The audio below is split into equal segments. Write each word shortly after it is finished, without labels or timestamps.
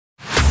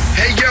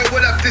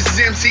This is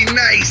MC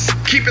Nice.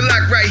 Keep it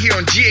locked right here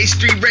on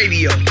GH3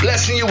 Radio.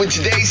 Blessing you with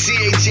today's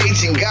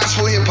CHH and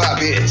gospel hip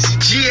hop hits.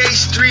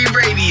 GH3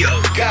 Radio,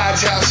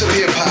 God's House of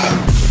Hip Hop.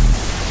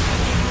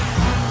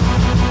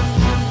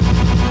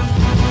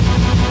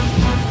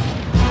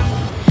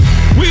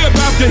 We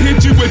about to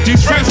hit you with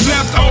these fresh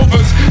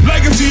leftovers.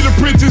 Legacy the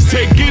Prince is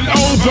taking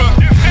over.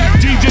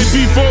 DJ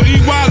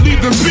B4EY,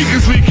 leave the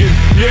speakers leaking.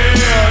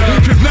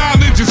 Yeah, cause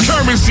knowledge is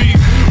currency.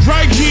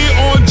 Right here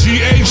on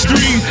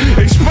GH3.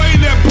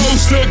 Explain that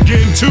post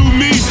again to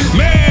me.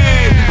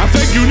 Man, I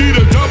think you need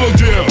a double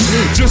dip.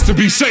 Just to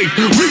be safe,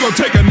 we gon'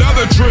 take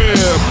another trip.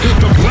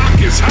 The block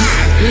is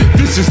hot,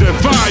 this is that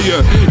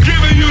fire.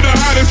 Giving you the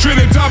hottest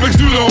trending topics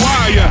through the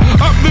wire.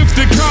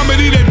 Uplifting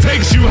comedy that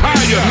takes you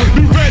higher.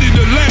 Be ready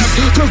to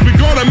laugh, cause we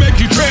gonna make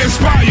you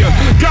transpire.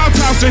 God's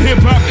House of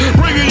Hip Hop,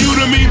 bringing you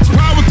the means.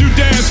 Power through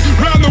dance,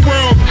 round the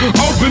world.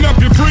 Open up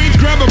your fridge,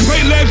 grab a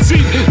plate, let's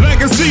eat.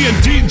 Legacy and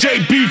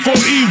DJ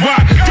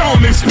B4EY,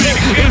 don't expect.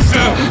 It's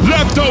the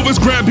leftovers,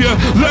 grab your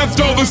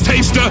leftovers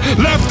taster.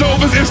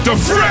 Leftovers, it's the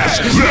fresh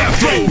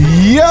leftovers.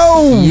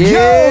 Yo.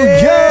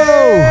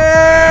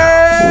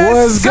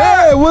 What's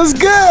good? What's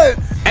good?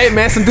 Hey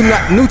man, some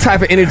new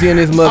type of energy in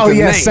this motherfucker. Oh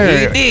yes,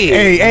 sir.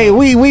 Hey,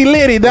 we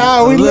lit it,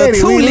 dog. We lit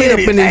it. We lit up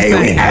in this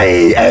thing.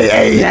 Hey.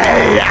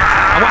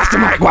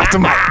 Watch the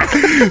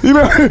mic.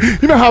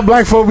 You know how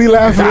black folk be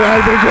laughing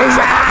like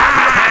that.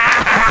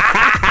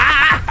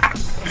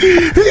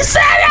 He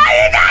said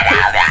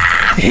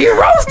it. He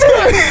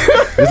roasted.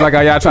 It's like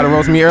how y'all tried to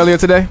roast me earlier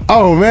today.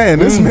 Oh man,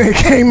 this man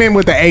came in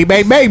with the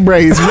A-Bay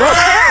braids, bro.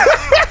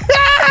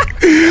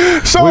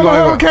 Show him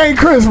Hurricane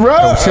Chris,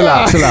 bro. Chill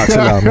out,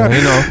 man.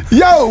 You know.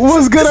 Yo,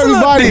 what's good,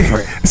 everybody?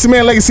 It's your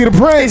man Legacy the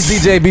Prince.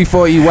 It's DJ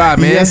B4EY,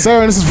 man. Yes, sir.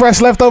 And this is Fresh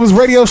Leftovers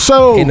Radio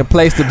Show. In the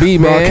place to be,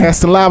 man.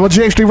 Broadcasting live on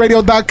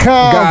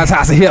GH3Radio.com. God's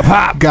House of Hip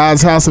Hop.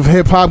 God's House of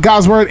Hip Hop.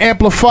 God's Word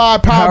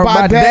Amplified. Powered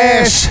by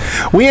Dash.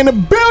 We in the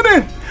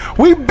building.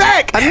 We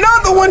back.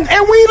 Another one.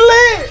 And we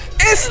lit.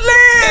 It's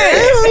lit.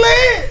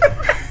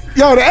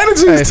 Yo, the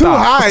energy is too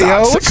high,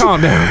 yo. Calm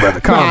down, brother.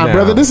 Calm down.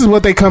 Brother. This is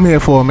what they come here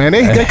for, man.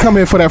 They come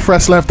here for that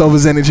fresh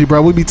leftovers energy, bro.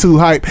 We be too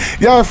hype.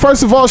 Yo,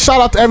 first of all, shout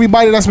out to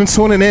everybody that's been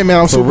tuning in, man.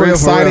 I'm super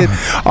excited.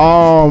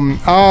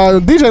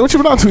 DJ, what you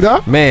been up to,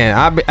 dog?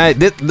 Man,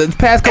 this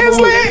past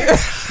couple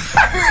weeks.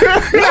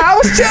 I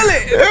was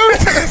chilling.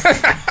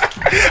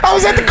 I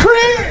was at the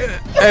crib.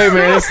 Hey,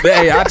 man.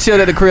 I chilled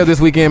at the crib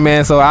this weekend,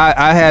 man. So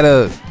I had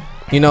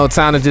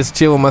time to just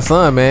chill with my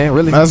son, man.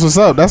 Really. That's what's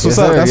up. That's what's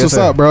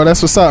up, bro.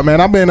 That's what's up,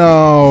 man. I've been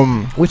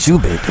what you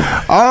been doing?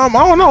 I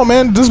don't know,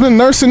 man. Just been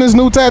nursing this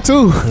new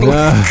tattoo. Been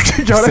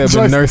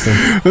nursing.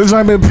 This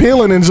joint been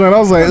peeling and joint. I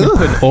was like,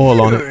 putting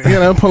oil on it.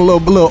 Put a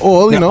little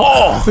oil, you know.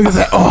 Look at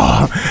that.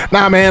 Oh.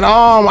 Nah, man.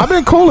 I've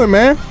been cooling,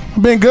 man.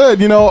 Been good,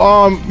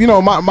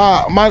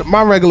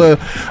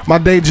 my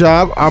day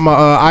job. I'm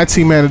a IT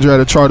manager at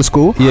a charter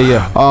school.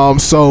 Yeah.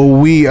 So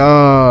we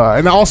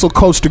and I also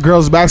coach the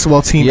girls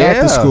basketball team at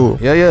the school.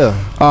 Yeah.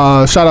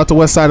 Shout out to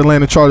Westside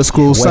Atlanta Charter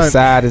School. West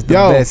Side is the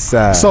best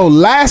side. So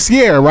last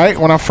year, right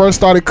when I first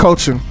started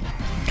coaching,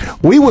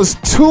 we was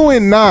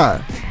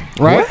 2-9.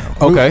 Right?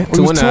 What? Okay.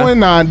 We was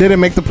 2-9. Didn't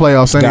make the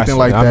playoffs or anything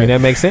like that. I mean,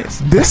 that makes sense.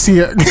 This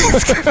year,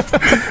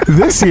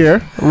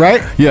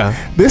 right? Yeah.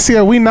 This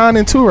year we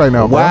 9-2 right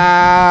now, bro.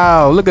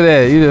 Wow. Look at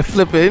that. You just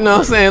flip it. You know what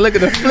I'm saying? Look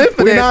at the flip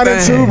of we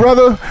that thing. 9-2,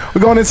 brother.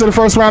 We're going into the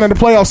first round of the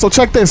playoffs. So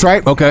check this,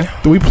 right? Okay.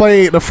 We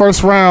play the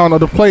first round of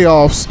the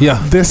playoffs.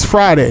 This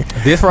Friday.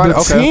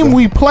 The team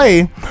we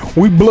play,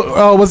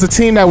 was the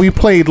team that we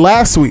played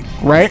last week,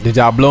 right? Did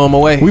y'all blow them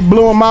away? We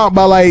blew them out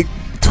by like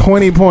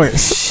 20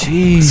 points.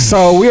 Jeez.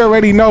 So we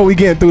already know we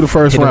getting through the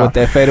first round. With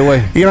that fade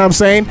away. You know what I'm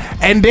saying?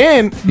 And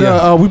then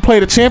we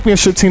played a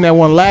championship team that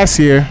won last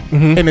year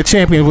in the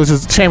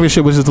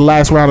championship, which is the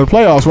last round of the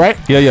playoffs, right?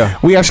 Yeah.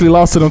 We actually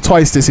lost to them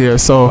twice this year.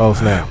 So,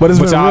 snap. But it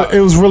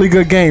was really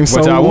good games.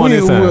 But so y'all won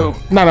this time?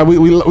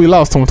 we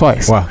lost to them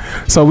twice. Wow.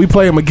 So we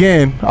play them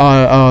again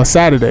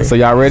Saturday. So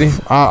y'all ready?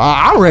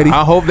 I'm ready.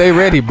 I hope they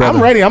ready, brother.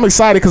 I'm ready. I'm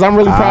excited because I'm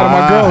really proud of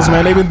my girls,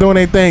 man. They've been doing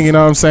their thing. You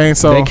know what I'm saying?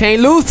 So they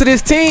can't lose to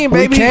this team,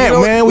 baby. We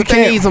can't, man. We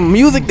can't. Need some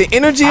music, the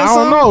energy. I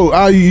don't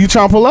know. You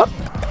trying to pull up?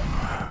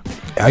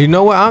 You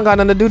know what? I don't got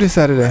nothing to do this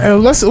Saturday.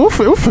 We'll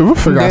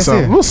figure out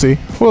something. We'll see.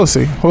 Well,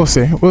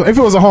 if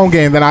it was a home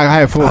game, then I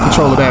have full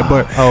control of that.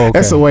 But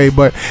that's the way.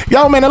 But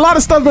yo, man, a lot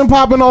of stuff been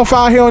popping off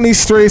out here on these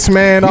streets,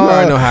 man. You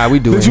already know how we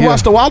do it. Did you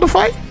watch the Wilder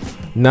fight?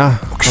 Nah,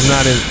 I'm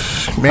not in.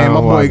 Man,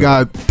 my boy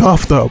got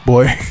duffed up,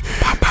 boy.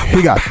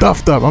 He got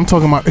duffed up. I'm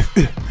talking about.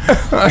 It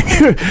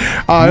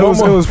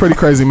was pretty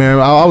crazy, man.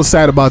 I was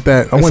sad about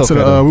that.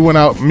 We went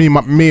out. Me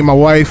and my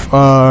wife,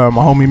 my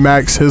homie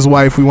Max, his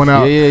wife. We went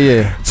out.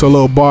 To a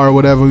little bar or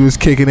whatever. We was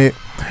kicking it,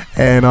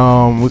 and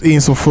was eating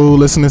some food,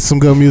 listening to some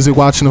good music,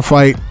 watching the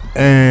fight,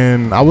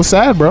 and I was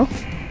sad, bro.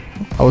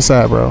 It's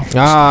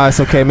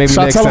okay. Maybe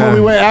Should next I tell time. him where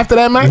we went after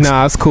that, Max?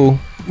 Nah, it's cool.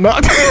 No.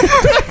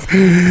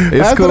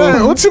 It's after cool.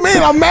 That, what you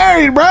mean? I'm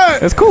married, bro.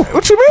 It's cool.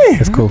 What you mean?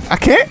 It's cool. I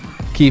can't.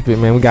 keep it,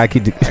 man. We gotta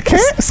keep the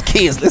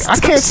kids. I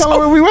can't tell them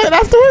where we went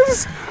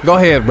afterwards. Go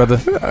ahead,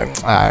 brother. All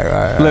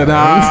right.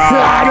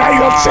 Now you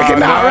gonna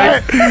chicken out,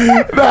 right?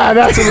 Nah,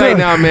 that's too late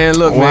now, man.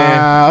 Look, man.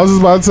 I was just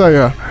about to tell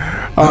you.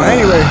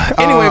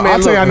 Anyway, man. I'll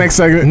tell y'all next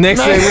segment.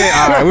 Next segment.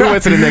 All right, we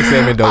went to the next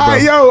segment, though. All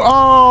right, yo.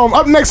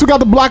 Up next, we got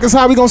The Block Is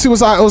Hot. We gonna see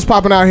what's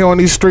popping out here on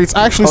these streets.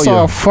 I actually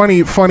saw a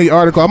funny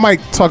article. I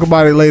might talk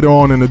about it later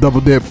on in the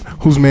Double Dip.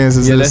 Whose man's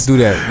is this? Yeah, let's do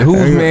that.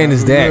 Whose man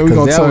is that? We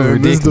gonna tell you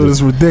this dude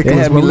is ridiculous.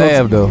 It had me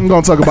laugh though. We're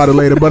gonna talk about it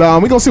later,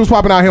 but we gonna see what's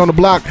popping out here on the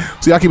block.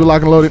 So y'all keep it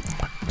locked and loaded.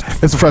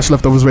 It's the Fresh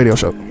Leftovers Radio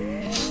Show.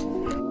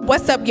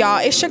 What's up, y'all?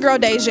 It's your girl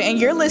Deja, and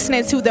you're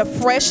listening to the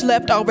Fresh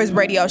Leftovers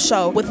Radio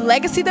Show with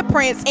Legacy the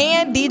Prince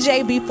and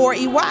DJ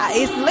B4EY.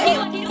 It's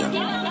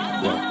lit.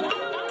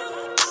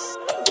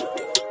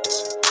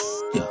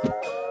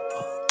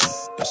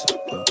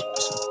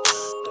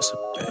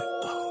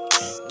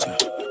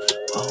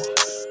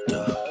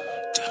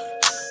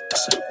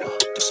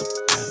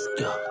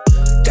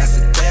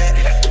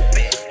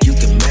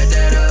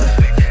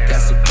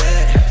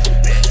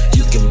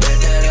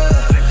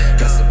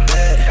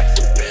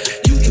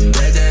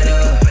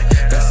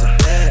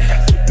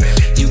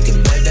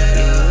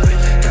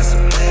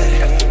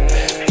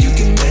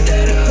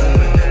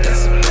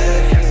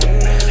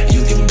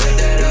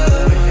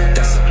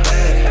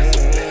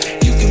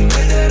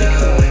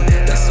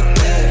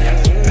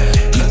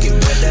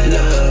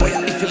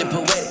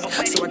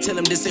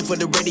 For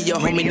the radio,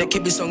 homie, that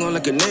keep me song on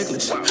like a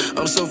necklace.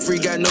 I'm so free,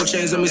 got no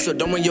chains on me, so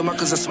don't run your mouth,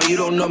 cause I swear you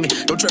don't know me.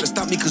 Don't try to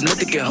stop me, cause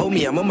nothing can hold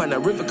me. I'm on my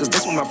river, cause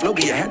that's where my flow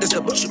be. I had to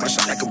step up, shoot my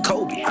shot like I'm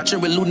Kobe. I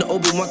train with Luna,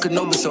 Obi-Wan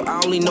Kenobi, so I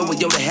only know what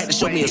Yoda had to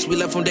show me. As we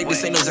left from day,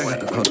 this ain't no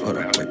Zach. Hold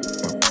on, wait.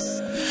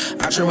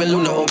 I train with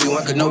Luna,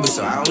 Obi-Wan Kenobi,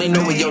 so I only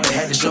know what Yoda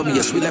had to show me.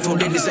 Yes, we left from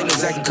day, this ain't no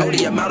Zach and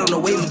Cody. I'm out on the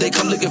wave, if they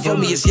come looking for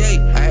me, it's yay.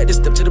 I had to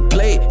step to the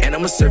plate, and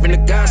I'm a serving the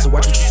guy, so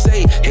watch what you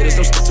say. Haters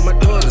don't stick to my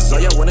door, cause all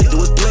y'all wanna do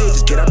is play.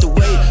 Just get out the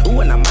way. Ooh,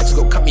 and I might just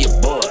go cut me a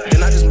board.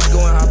 Then I just might go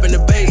and hop in the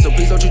bay. So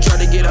please don't you try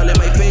to get all in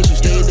my face. You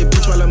stay at the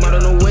beach while I'm out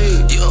on the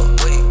wave.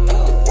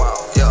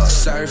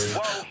 Surf.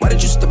 Why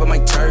did you step on my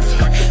turf?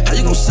 How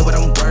you gon' say what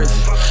I'm worth?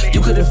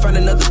 You couldn't find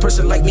another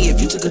person like me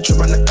if you took a trip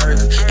on the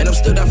earth. And I'm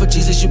still down for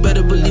Jesus, you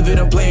better believe it.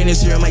 I'm playing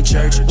this here in my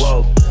church.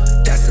 Whoa,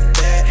 that's a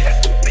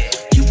bet.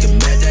 You can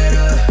bet that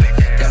up.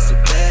 That's a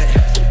bet.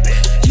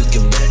 You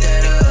can bet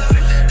that up.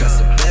 That's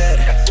a bet.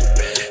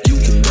 You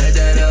can bet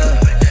that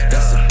up.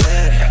 That's a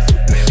bet.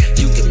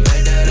 You can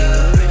bet that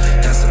up.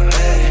 That's a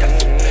bet.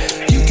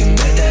 You can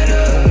bet that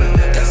up.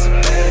 That's a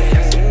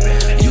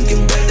bet. You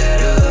can bet that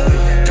up.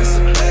 That's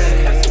a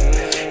bet.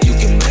 You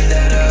can bet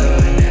that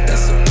up.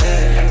 That's a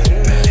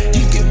bet.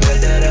 You can bet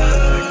that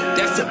up.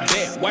 That's a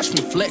bet. Watch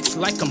me flex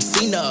like I'm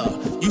Cena.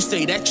 You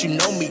say that you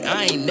know me,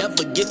 I ain't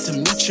never get to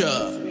meet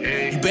ya.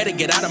 You better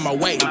get out of my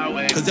way,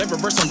 cause every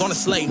verse I'm gonna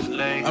slay.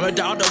 I'm a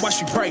dog that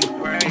watch me pray.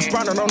 I'm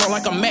sprouting on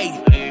like I'm made.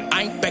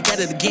 I ain't back at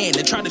it again.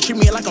 They try to treat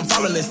me like I'm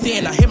falling in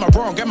sin. I hit my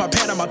bro, got my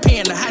pad on my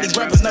pen. The how these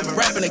rappers never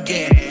rapping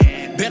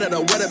again. Better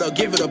to wet it or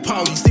give it a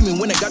paw. You see me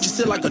when it got you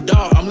sit like a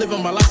dog. I'm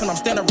living my life and I'm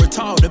standing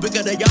tall. The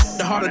bigger they got,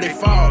 the harder they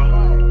fall.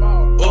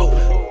 Oh,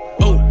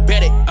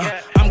 bet it.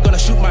 I'm gonna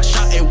shoot my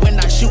shot, and when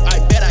I shoot, I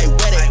bet I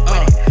wet it.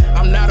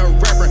 I'm not a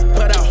reverend,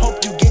 but I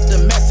hope you get the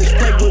message.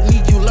 Play with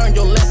me, you learn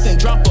your lesson.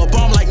 Drop a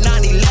bomb like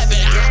 9/11.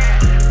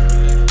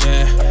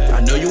 Yeah,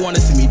 I know you wanna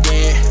see me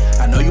dead.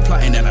 I know you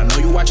plotting and I know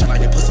you watching like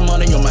they put some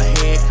money on my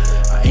head.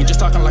 I ain't just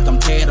talking like I'm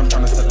dead. I'm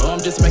trying to sell low,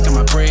 I'm just making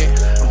my bread.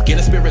 I'm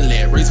getting spirit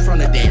led, raised from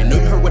the dead. Know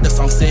you heard what the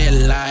song said,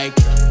 like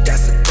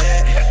that's a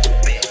bet.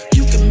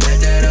 You can bet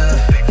that up.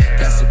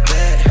 That's a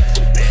bet.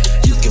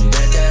 You can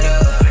bet that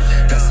up.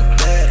 That's a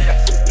bet.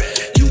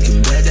 You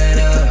can bet that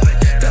up.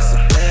 That's a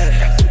bet.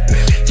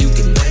 You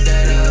can bet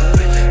that up.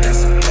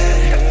 That's a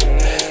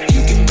bet.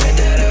 You can bet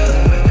that up.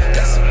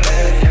 That's a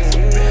bet.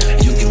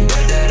 You can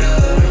bet that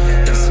up.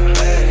 That's a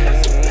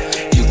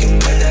bet. You can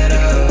bet that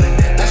up.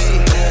 That's a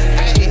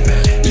bet.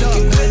 You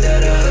can bet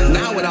that up.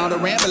 Now with all the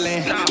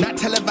rambling, not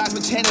televised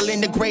but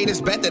channeling the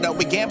greatest bet that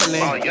we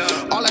gambling.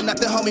 All or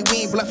nothing, homie,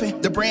 we ain't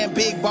bluffing. The brand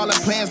big, ballin'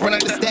 plans, run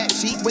out the stat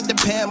sheet with the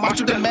pen. March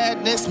through the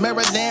madness,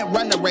 Maryland,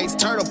 run the race,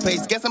 turtle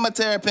pace. Guess I'm a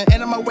terrapin,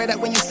 and I'm aware that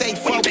when you stay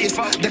focused,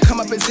 the come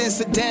up is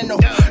incidental.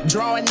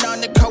 Drawing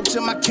on the coach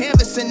of my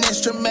canvas, an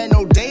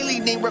instrumental. Daily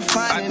need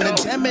refining, the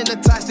gem in the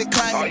toxic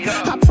climate.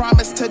 I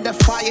promise to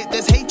defy it.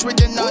 There's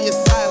hatred in all your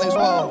silence.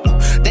 Whoa,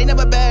 they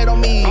never bet on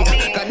me.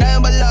 Got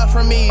nothing but love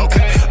for me.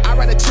 I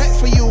write a check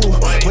for you,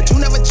 but you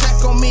never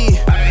check on me.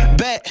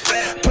 Bet,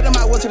 putting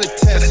my will to the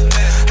test.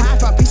 High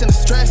five peace and the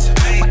stress.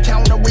 My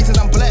counting the reasons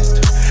I'm blessed.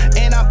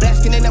 And I'm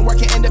basking in and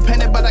working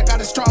independent, but I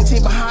got a strong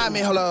team behind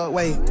me. Hold up,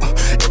 wait.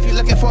 If you're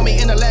looking for me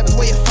in the lab, is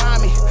where you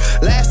find me.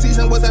 Last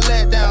season was a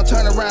letdown,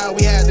 turn around,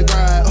 we had to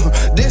grind.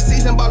 This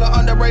season, baller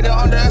underrated,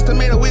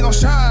 underestimated, we gon'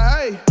 shine.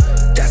 Hey.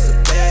 That's a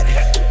bet.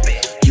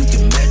 You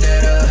can bet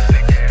that up.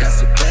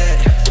 That's a bet.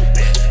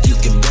 You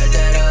can bet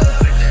that up.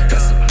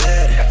 That's a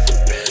bet.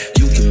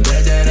 You can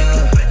bet that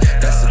up.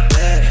 That's a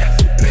bet.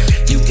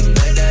 You can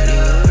bet that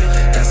up.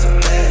 That's a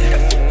bet.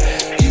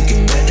 You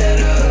can bet that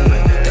up.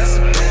 That's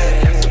a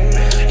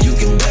bet. You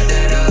can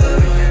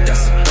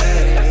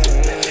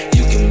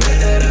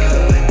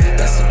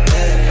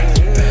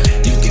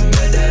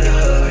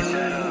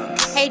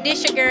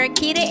this your girl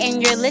Keita,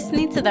 and you're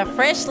listening to the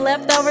Fresh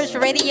Leftovers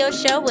radio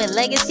show with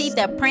Legacy,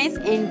 the Prince,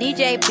 and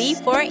DJ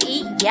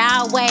B4E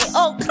Yahweh.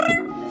 Oh,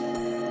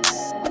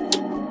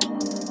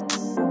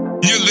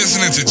 you're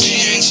listening to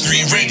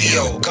GH3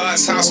 Radio,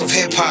 God's House of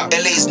Hip Hop,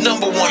 LA's #1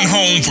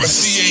 home for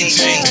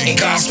CHH and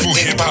gospel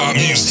hip hop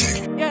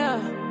music. Yeah.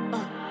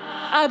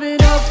 I've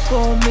been up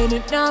for a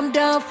minute, now I'm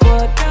down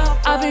for it.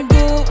 I've been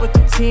good with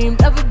the team,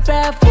 never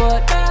bad for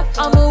it.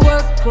 I'ma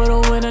work for the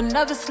winner,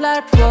 never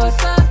slack for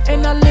it.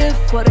 And I live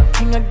for the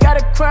king, I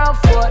got a crown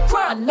for it.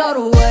 I know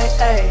the way,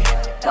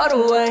 ayy, know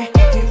the way.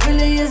 He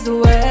really is the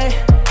way,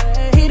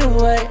 he the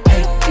way,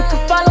 ayy. You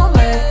can follow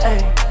me,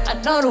 ayy, I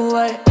know the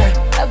way,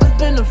 ayy. Never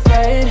been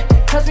afraid,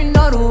 cause we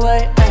know the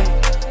way,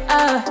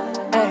 ayy,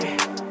 ayy.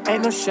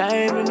 Ain't no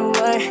shame in the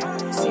way.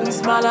 See me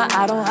smiling,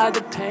 I don't hide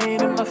the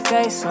pain in my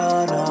face.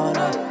 Oh no,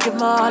 no. Give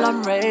my all,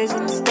 I'm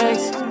raising the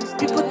stakes.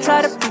 People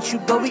try to beat you,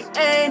 but we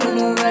ain't in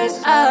a race.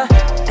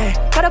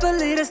 Gotta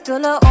believe there's still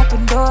an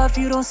open door if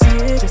you don't see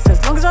it. Just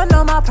as long as I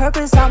know my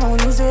purpose, I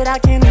won't lose it. I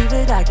can't leave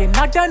it. I get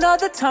knocked down all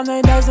the time,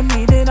 that doesn't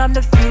mean that I'm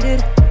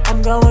defeated.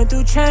 I'm going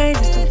through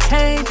changes.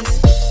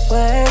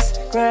 Ways,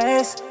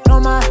 grace, know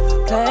my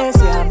place.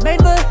 Yeah, I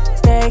made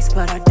mistakes,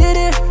 but I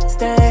didn't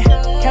stay.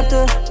 Kept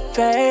the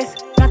faith.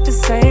 Not the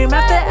same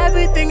after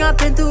everything I've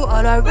been through.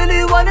 All I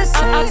really wanna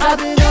say is I've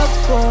been up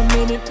for a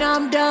minute, now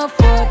I'm down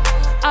for it.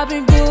 I've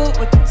been good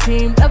with the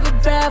team, never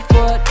bad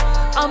for it.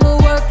 I'ma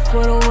work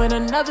for the winner,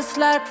 never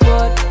slack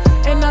for it.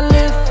 And I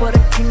live for the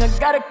king, I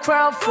got a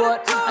crown for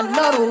it. I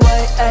know the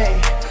way,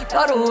 ayy,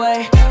 know the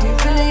way. He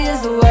really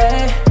is the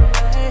way,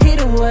 he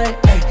the way,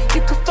 ayy.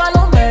 You can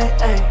follow me,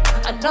 ayy,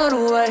 I know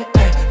the way,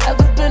 ayy.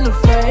 Never been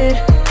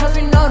afraid, cause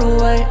we know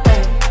the way, ayy.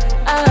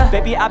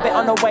 Baby, I've been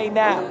on the way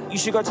now. You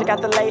should go check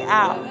out the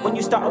layout. When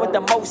you start with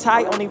the most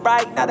high, only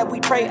right now that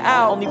we pray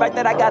out. Only right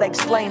that I gotta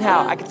explain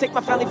how I can take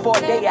my family for a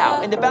day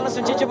out. And the balance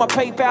of ginger, my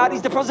PayPal.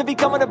 These the pros of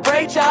becoming a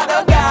brave child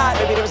of God.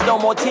 Baby, there was no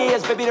more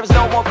tears. Baby, there was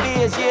no more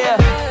fears, yeah.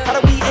 How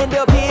do we end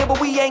up here, but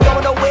we ain't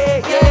going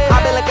nowhere, yeah.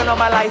 I've been looking all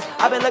my life.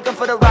 I've been looking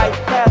for the right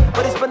path.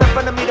 But it's been in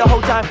front of me the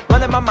whole time.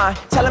 Running my mind,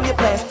 tell him your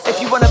plans.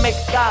 If you wanna make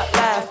God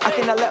laugh, I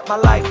cannot let my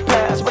life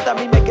pass without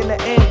me making an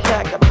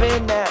impact. I've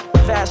been that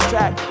fast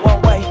track,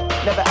 one way.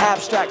 Never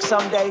abstract,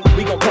 someday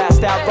we gon' pass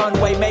that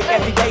runway. Make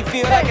every day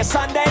feel like a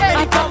Sunday.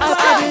 Baby, come on.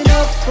 I've been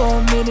up for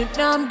a minute,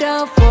 now I'm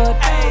down for it.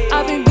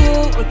 I've been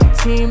good with the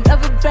team,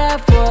 never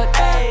bad for it.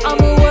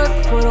 I'ma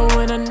work for the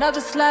winner, never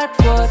slack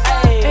for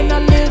it. And I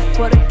live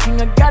for the king,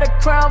 I got a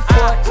crown for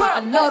it. I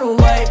know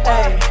the way,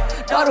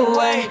 ayy, know the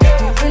way.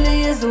 He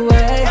really is the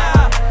way,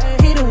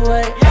 he the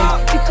way,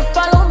 ayy. You can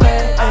follow me,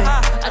 ayy,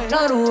 I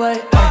know the way,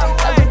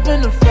 ayy. Never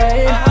been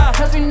afraid,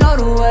 cause we know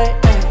the way,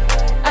 ayy.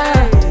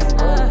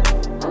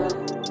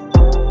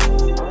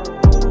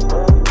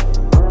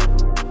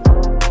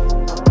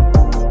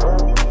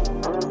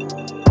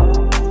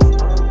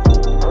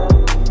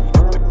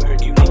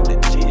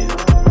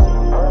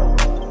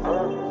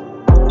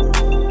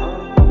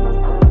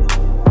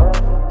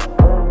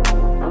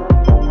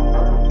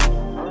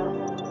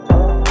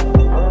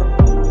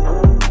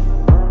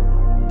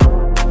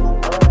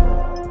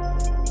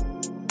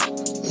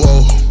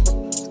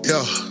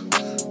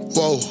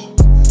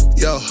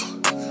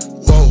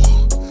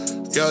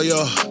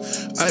 Yo,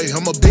 hey,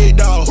 I'm a big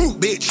dog,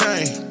 big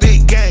chain,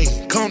 big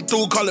game. Come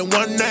through, calling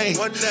one name.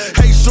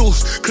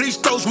 Jesus,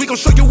 Christos, we gon'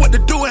 show you what to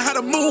do and how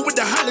to move with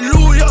the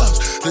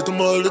hallelujahs. Lift them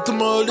up, lift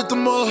them up, lift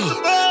them up.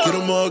 Get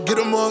them up, get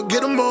them up,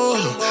 get them up.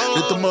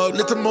 Lift them up,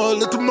 lift them up,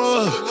 lift them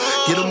up.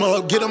 Get them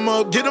up, get them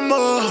up, get them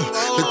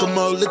up. Lift them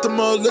up, lift them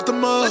up, lift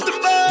them up.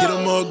 Get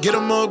them up, get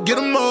them up, get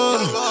them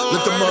up.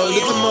 Lift them up,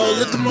 lift them up,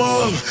 lift them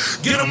up.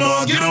 Get them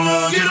up, get them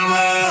up, get them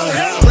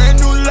up. Brand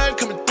new life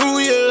coming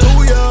through ya.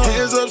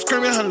 Hands up,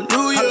 screaming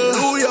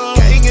hallelujah.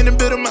 Gang in the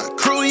bit of my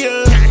crew,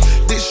 yeah.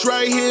 This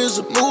right here is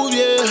a move,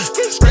 yeah.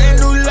 Brand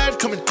new life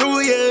coming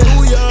through, yeah.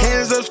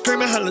 Hands up,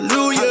 screaming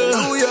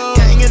hallelujah.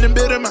 Gang in the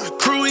bit of my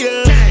crew,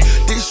 yeah.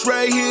 This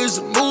right here is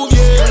a move,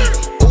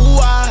 yeah. Ooh,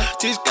 I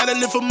just gotta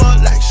lift him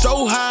up like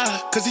so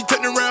high. Cause he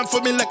turning around for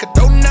me like a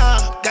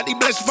doorknob. Got these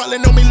blessings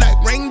falling on me like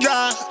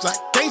raindrops. Like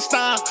can't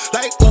stop,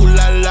 like ooh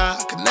la la.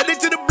 Connected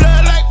to the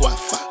blood like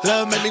Wi-Fi.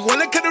 Love made me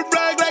wanna cut the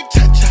rug like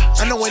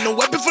cha-cha. I know ain't no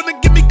weapon for the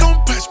give me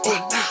gon' prosper.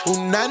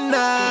 Ooh nah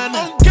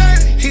nah.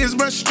 Okay. He is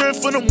my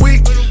strength for the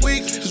weak.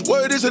 His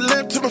word is a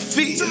lamp to my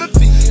feet.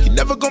 He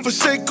never gon'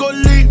 forsake or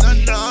leave.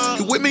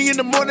 He with me in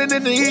the morning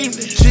and the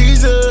evening.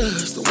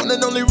 Jesus, the one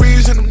and only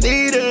reason I'm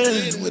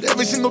needed. With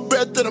every single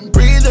breath that I'm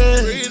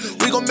breathing,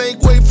 we gon' make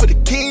way for the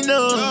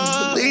kingdom.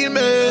 Believe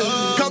me.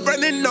 Come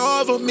running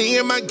over me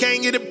and my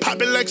gang, get it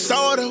poppin' like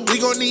soda. We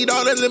gon' need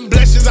all of them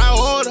blessings I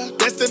order.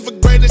 Destined for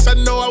greatness, I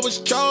know I was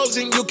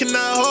chosen. You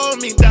cannot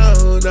hold me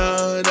down,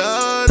 no,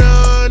 no,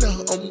 no,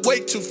 no. I'm way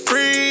too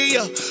free,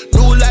 yeah.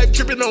 New life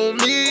dripping on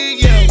me,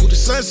 yeah. Who the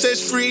sun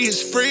sets free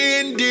is free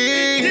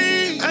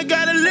indeed. I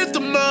gotta lift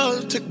them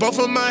up, take both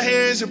of my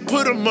hands and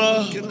put them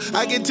up.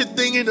 I get to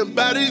thinking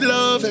about his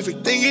love,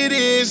 everything it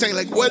is ain't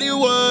like what it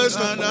was.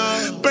 No,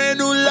 no. Brand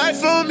new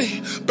life on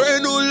me,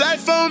 brand new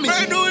life on me,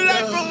 brand new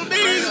life on me.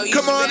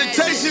 Come on and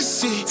taste and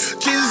see.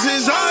 Jesus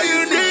is all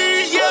you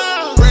need,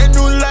 yeah. Brand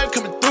new life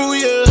coming through,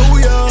 yeah.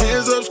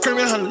 Hands up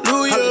screaming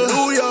hallelujah.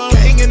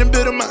 Gang in the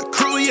bit of my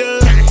crew, yeah.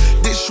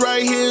 This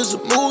right here is a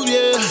move,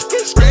 yeah.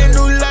 Brand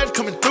new life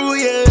coming through,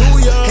 yeah.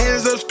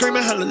 Hands up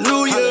screaming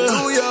hallelujah.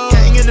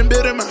 Gang in the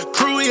bit of my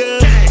crew, yeah.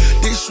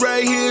 This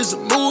right here is a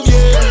move,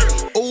 yeah.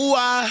 Oh,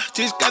 I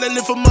just gotta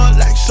lift him up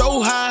like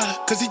so high.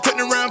 Cause he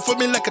turning around for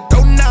me like a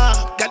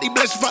doorknob. Got these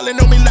blessings falling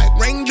on me like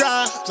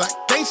raindrops. Like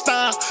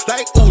gangsta,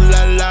 like ooh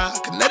la la.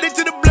 Connected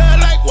to the blood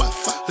like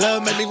Wi-Fi.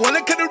 Love made me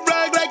wanna cut a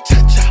rug like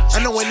cha-cha. I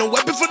know ain't no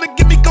weapon for the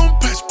give me gon'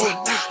 prosper.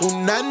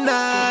 Ooh na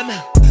na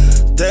na.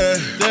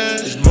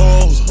 There's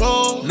more,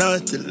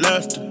 nothing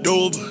left to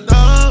do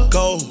but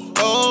go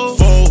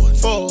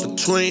forward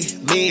between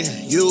me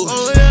and you.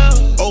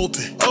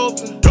 Open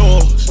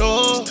doors,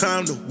 it's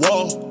time to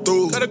walk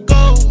through. Gotta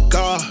go,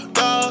 God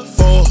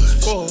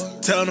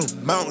forward, tell them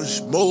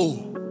mountains move.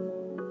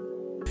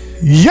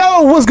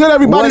 Yo, what's good,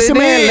 everybody? It's your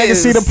man,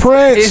 Legacy the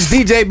Prince. It's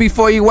DJ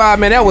B4EY,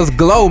 man. That was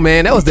Glow,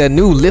 man. That was that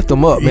new Lift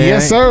 'Em Up, man.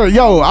 Yes, sir.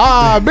 Yo,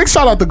 big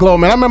shout out to Glow,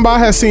 man. I remember I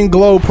had seen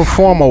Glow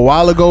perform a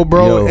while ago,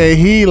 bro. And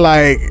he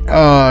like,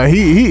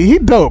 he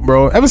dope,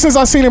 bro. Ever since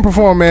I seen him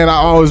perform, man, I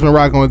always been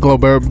rocking with Glow,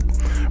 bro.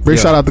 Big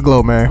shout out to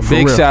Glow, man.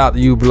 Big shout out to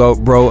you,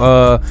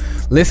 bro.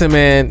 Listen,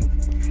 man.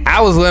 I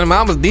was with him.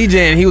 I was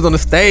DJing. He was on the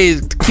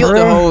stage, killed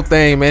the whole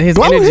thing, man. His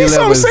energy he's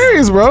level so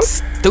serious, bro.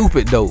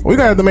 Stupid dope. We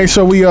gonna have to make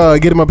sure we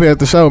get him up here at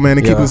the show, man,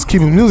 and keep his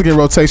music in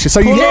rotation. So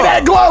you hear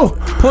that, Glow?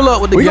 Pull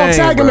up with the we gang, gonna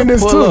tag him in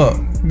this Pull too. Up.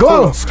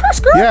 Glow.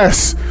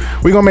 Yes.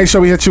 We gonna make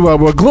sure we hit you up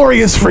with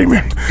Glorious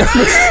Freeman.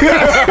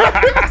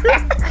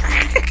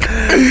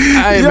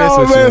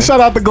 Yo, man, shout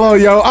out to Glow,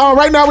 yo.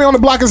 Right now we on the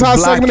Block is Hot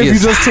segment. If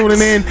you're just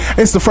tuning in,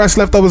 it's the Fresh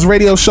Leftovers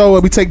radio show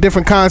where we take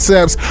different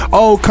concepts,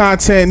 old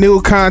content,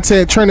 new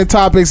content, trending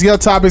topics, your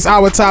topics,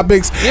 our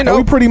topics, and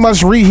we pretty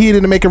much reheat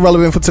it to make it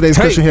relevant for today's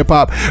Christian hip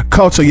hop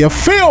culture. You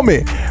feel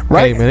me?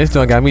 Right? Hey, man, this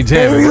joint got me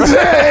jamming.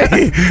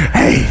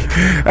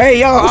 Hey,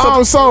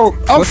 yo. So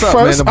up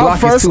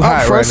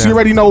first, you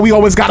already know we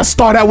always got to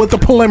start out with the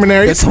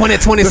preliminaries. The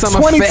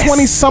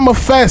 2020 Summer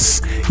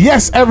Fest.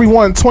 Yes,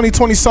 everyone,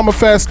 2020 Summer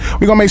Fest.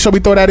 We're gonna make sure we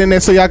throw that in there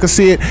so y'all can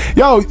see it.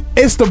 Yo,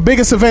 it's the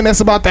biggest event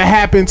that's about to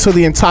happen to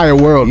the entire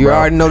world. You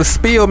already know the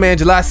spiel, man.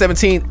 July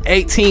 17th,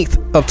 18th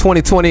of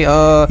 2020.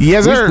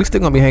 Yes, sir. We still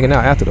gonna be hanging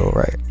out after though,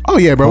 right? Oh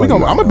yeah, bro. I'm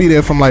gonna be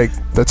there from like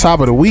the top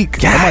of the week.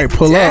 God, I might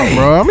pull up,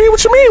 bro. I mean,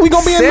 what you mean? We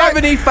gonna be in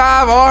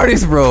 75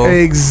 artists, bro.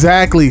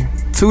 Exactly.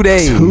 2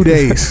 days. 2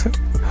 days.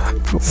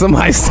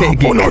 Somebody said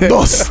get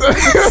cut.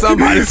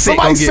 Somebody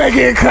said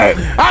get cut.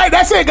 All right,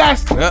 that's it,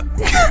 guys.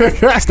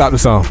 Stop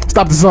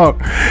the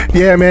song.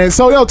 Yeah, man.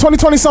 So, yo,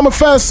 2020 Summer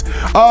Fest,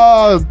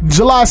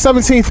 July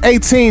 17th,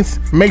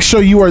 18th. Make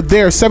sure you are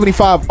there.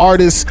 75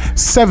 artists,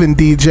 7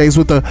 DJs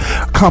with a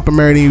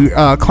complimentary,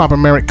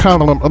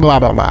 blah, blah,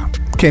 blah.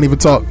 Can't even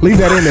talk. Leave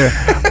that in there.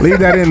 Leave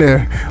that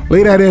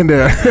in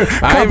there.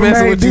 I ain't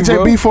messing with you, DJ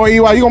bro.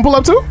 B4EY. You gonna pull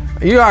up too?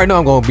 You already know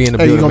I'm gonna be in the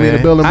building, you gonna be in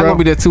the building, bro? I'm gonna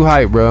be there too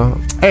hype, bro.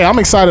 Hey, I'm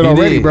excited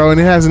already, bro. And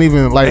it hasn't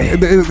even,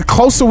 like, the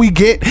closer we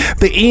get,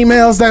 the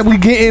emails that we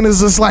get in is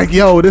just like,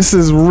 yo, this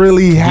is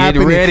really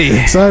happening. Get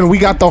ready. Son, we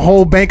got the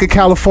whole Bank of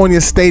California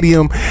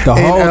Stadium in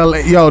LA.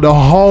 Yo, the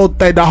whole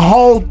thing.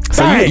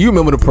 So you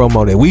remember the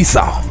promo that we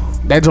saw?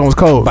 That joint was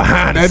cold.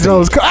 Behind that joint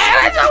was cold.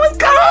 That joint was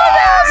cold.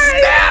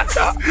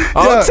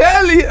 I'll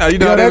tell you.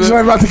 That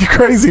joint about to get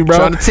crazy, bro.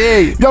 Trying to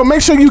tell you. Yo,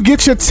 make sure you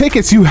get your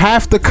tickets. You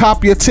have to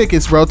cop your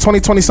tickets, bro.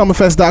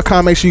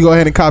 2020summerfest.com. Make sure you go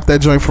ahead and cop that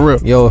joint for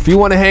real. Yo, if you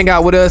want to hang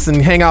out with us and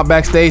hang out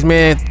backstage,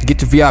 man,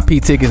 get your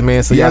VIP tickets,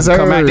 man. So y'all can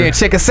come out there and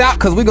check us out,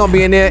 because we're gonna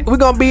be in there. We're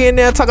gonna be in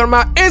there talking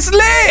about it's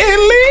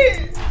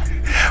lit.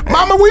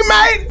 Mama, we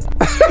made it.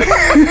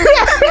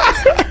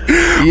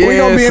 We're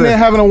gonna be in there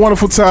having a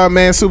wonderful time,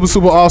 man.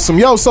 Super awesome.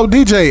 Yo, so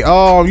DJ,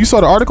 you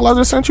saw the article I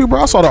just sent you,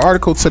 bro? I saw the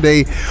article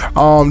today.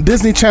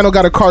 Disney Channel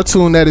got a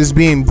cartoon that is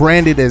being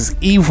branded as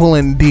evil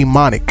and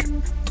demonic.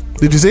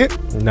 Did you see it?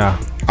 No.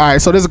 All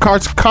right, so there's a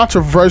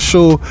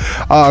controversial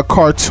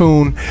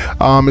cartoon.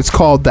 It's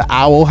called The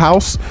Owl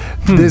House.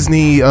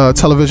 Disney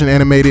television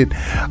animated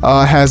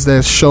has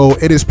that show.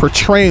 It is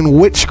portraying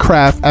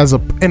witchcraft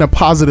in a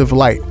positive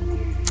light.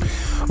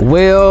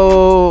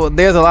 Well,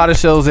 there's a lot of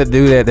shows that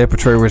do that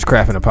portray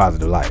witchcraft in a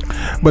positive light.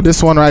 But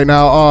this one right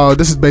now,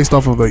 this is based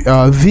off of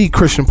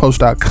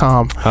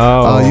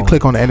thechristianpost.com. You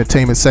click on the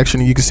entertainment section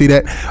and you can see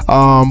that.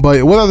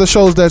 But what other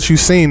shows that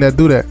you've seen that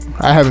do that?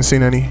 I haven't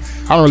seen any.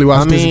 I don't really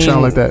watch Disney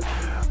Channel like that.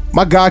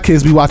 My god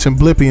kids be watching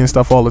Blippi and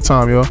stuff all the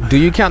time, yo. Do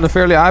you count the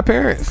Fairly Odd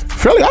Parents?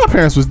 Fairly Odd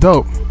Parents was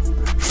dope.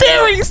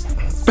 Fairies!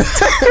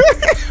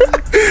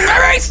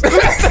 Fairies!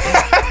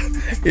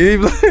 He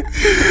be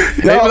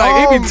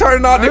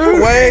turning out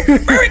different ways.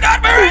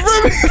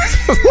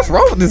 What's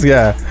wrong with this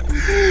guy?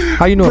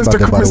 How you know about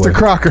that, by the way? Mr.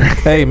 Crocker.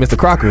 Hey, Mr.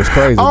 Crocker is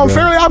crazy.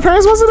 Fairly Odd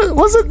Parents, was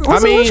it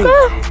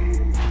witchcraft?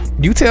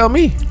 You tell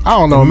me. I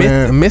don't know,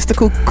 man.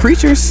 Mystical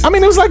creatures. I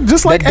mean, it was like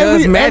just like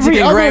every magic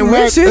and great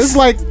wishes.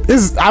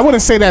 I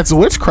wouldn't say that's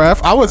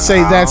witchcraft. I would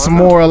say that's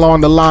more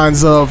along the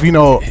lines of,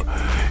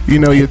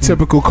 your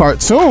typical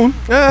cartoon.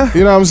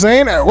 You know what I'm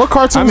saying? What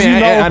cartoons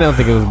I don't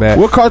think it was bad.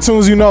 What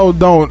cartoons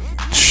don't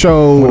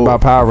show? What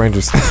about Power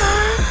Rangers?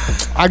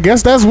 I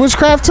guess that's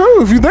witchcraft too.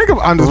 If you think of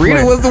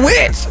Rita was the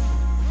witch.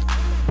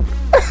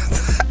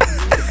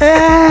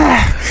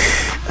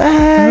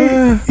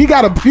 You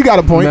got a point. You got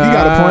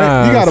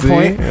a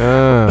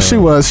point. She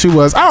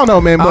was. I don't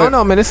know, man. But I don't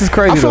know, man. This is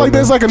crazy. I feel like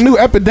there's like a new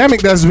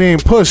epidemic that's being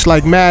pushed,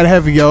 like mad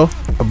heavy, yo.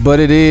 But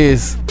it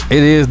is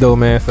though,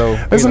 man. So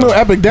it's a new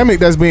epidemic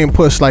that's being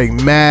pushed, like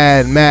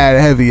mad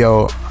heavy,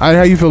 yo.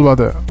 How you feel about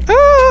that?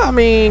 I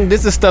mean,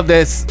 this is stuff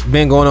that's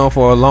been going on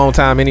for a long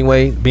time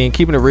anyway.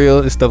 Keeping it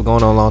real, this stuff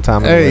going on a long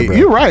time anyway, bro.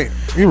 You're right.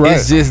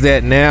 It's just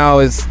that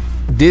now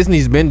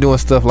Disney's been doing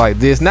stuff like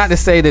this. Not to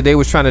say that they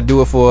was trying to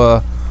do it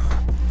for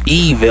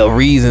evil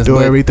reasons. Do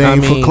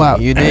everything for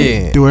clout. You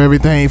did. Do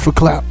everything for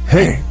clout.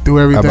 Hey, do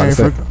everything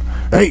for.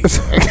 Hey,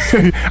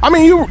 I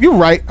mean, you're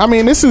right. I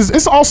mean, it's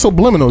all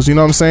subliminals. You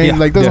know what I'm saying? Yeah,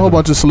 like, there's a whole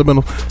bunch of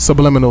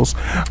subliminals.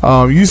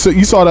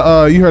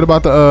 You heard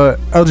about the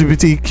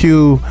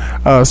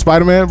LGBTQ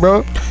Spider-Man,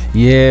 bro?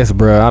 Yes,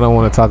 bro. I don't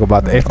want to talk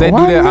about that. If they do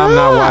that, I'm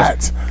not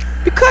watching.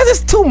 Because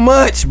it's too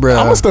much, bro.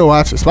 I'm gonna still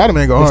watch it.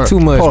 Spider-Man go hard. It's too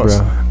much, bro.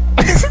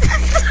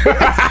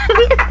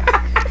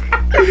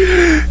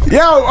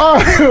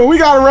 Yo, we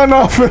gotta run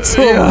off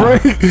into a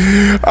break.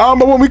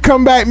 But when we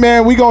come back,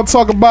 man, we gonna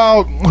talk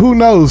about who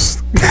knows.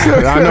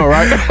 I know,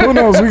 right? Who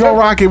knows? We gonna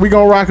rock it.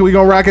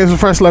 It's a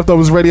Fresh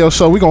Leftovers radio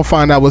show. We gonna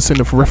find out what's in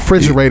the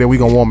refrigerator. We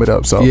gonna warm it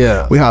up. So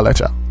yeah, we holla at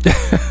y'all.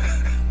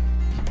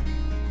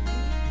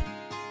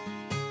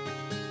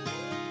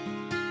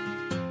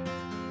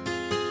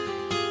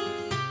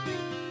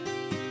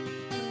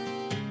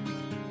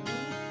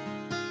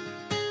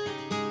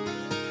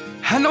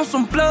 I know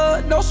some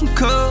blood, know some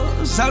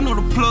cuz. I know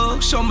the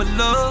plug, show me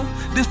love.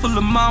 This for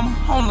the mama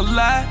on the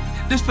line.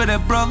 This for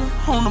that brother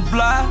on the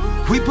block.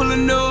 We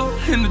pulling up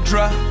in the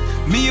drop.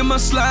 Me and my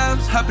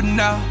slimes hopping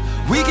out.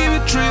 We give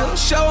it trill,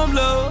 show them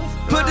love.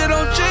 Put it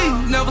on G,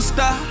 never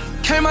stop.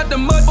 Came out the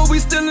mud, but we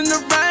still in the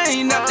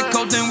rain. After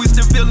codeine, we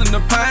still feeling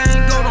the pain.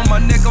 Gold on my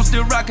neck, I'm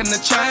still rocking the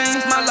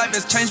chains. My life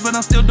has changed, but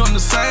I'm still doing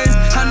the same.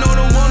 I know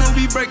the one who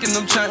be breaking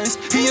them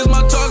chains. He is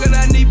my target,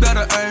 I need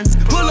better aim.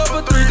 Pull up a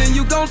 3, then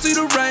you gon' see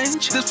the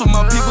range. This for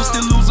my people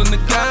still losing the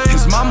game.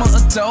 His mama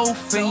a dope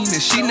fiend,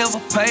 and she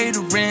never paid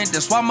the rent.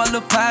 That's why my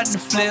little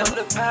partner flip.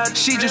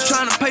 She just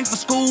tryna pay for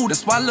school,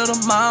 that's why little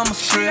mama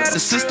strip.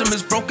 The system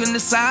is broken,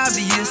 it's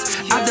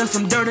obvious. I done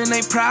some dirt and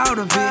ain't proud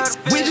of it.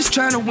 We just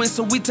tryna win,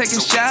 so we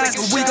taking shots.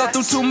 But we go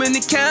through too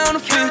many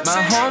counterfeits.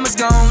 My home is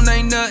gone,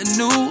 ain't nothing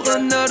new.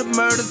 Another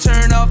murder,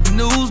 turn off the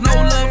news. No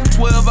love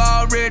for 12,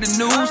 I already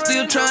knew.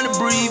 Still trying to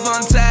breathe,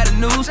 untie the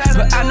news.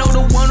 But I know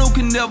the one who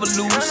can never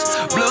lose.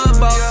 Blood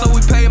boss, so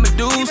we pay him a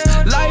dues.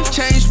 Life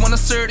changed when I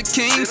served the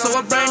king, so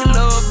I bring the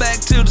love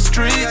back to the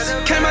streets.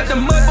 Came out the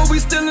mud, but we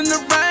still in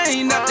the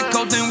rain. After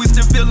codeine, we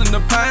still feeling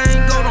the pain.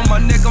 Gold on my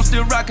neck, I'm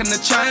still rocking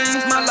the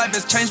chains. My life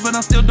has changed, but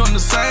I'm still doing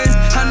the same.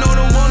 I know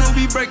the one who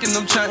be breaking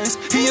them chains.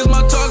 He is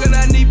my target,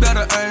 I need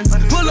better aim.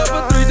 Pull up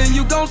a 3, then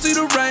you gon' see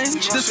the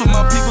range. This for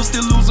my people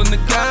still losing the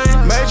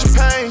game. Major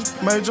pain,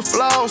 major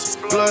flaws.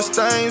 Blood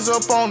stains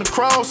up on the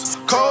cross.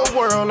 Cold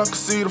world, I can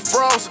see the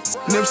frost.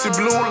 Nipsey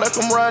blue like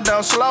I'm riding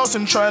down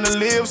Slauson. Trying to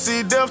live,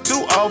 see death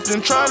too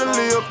often. Trying to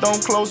live,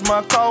 don't close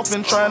my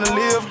coffin. Trying to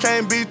live,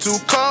 can't be too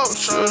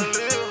cautious.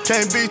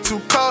 Can't be too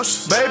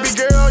cautious. Baby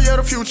girl, yeah,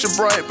 the future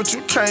bright, but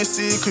you can't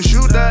see it cause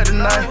you died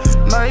tonight.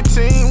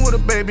 19 with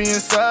a baby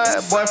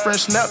inside. Boyfriend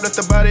snapped, left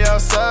the body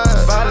outside.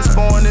 Violence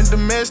foreign and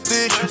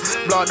domestic.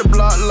 Block the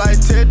block like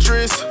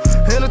Tetris.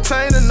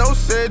 Entertainer, no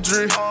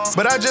Cedric.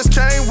 But I just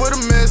came with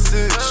a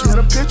message. Yeah,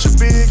 the picture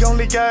big,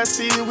 only guys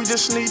see it. We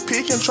just sneak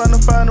peeking, trying to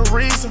find a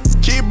reason.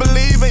 Keep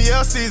believing,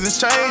 yeah, seasons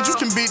change. You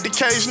can beat the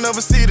cage, never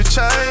see the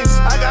chains.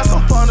 I got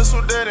some partners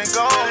who dead and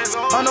gone.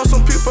 I know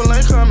some people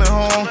ain't coming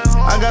home.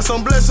 I got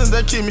some blessings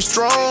that keep me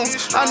strong.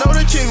 I know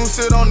the king who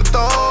sit on the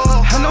throne.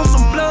 I know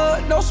some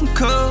blood, know some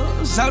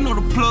cuz. I know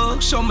the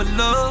plug, show me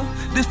love.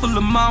 This for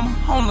the mama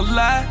on the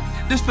lot.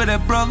 This for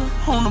that brother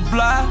on the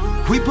block.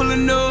 We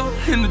pulling up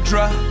in the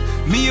drop.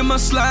 Me and my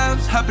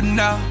slimes hopping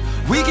out.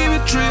 We give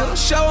it trill,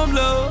 show them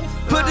love.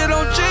 Put it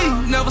on G,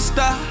 never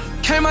stop.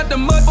 Came out the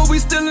mud, but we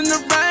still in the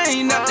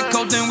rain. After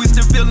codeine, we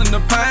still feeling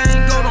the pain.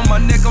 Gold on my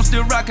neck, I'm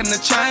still rocking the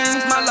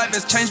chains. My life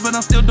has changed, but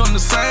I'm still doing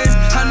the same.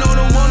 I know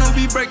the one who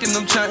be breaking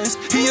them chains.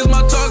 He is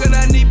my target,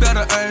 I need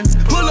better aim.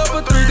 Pull up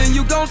a 3, then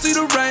you gon' see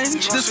the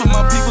range. This for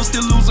my people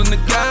still losing the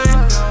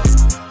game.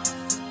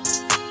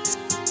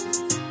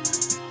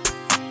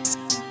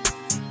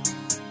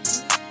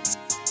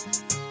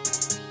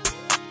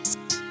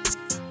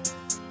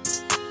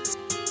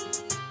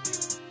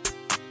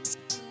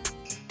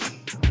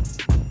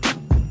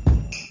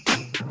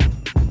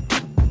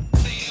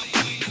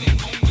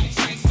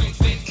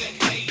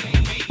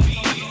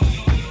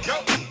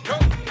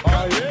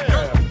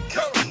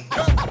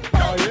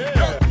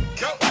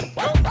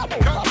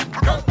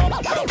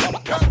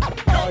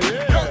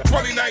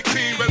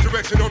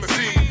 On the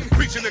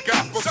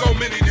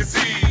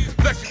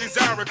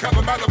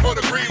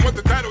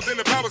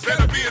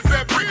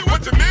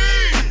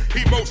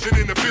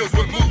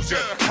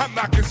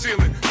not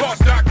concealing. False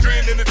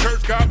doctrine in the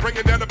church, God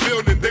bringing down the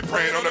building. They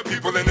praying on the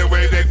people in the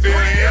way they feel.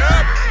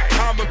 Yep,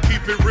 I'ma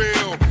keep it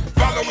real.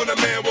 Following a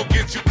man will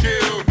get you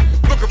killed.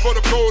 Looking for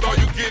the gold, all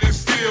you get is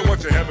steel.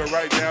 Want your heaven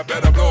right now,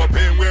 better blow a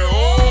pinwheel.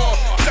 Oh,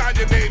 sign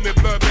your name in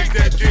blood, make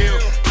that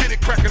deal. Get it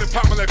cracking and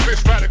popping like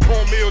fish fried and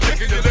cornmeal.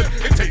 Licking your lip,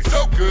 it tastes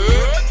so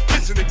good.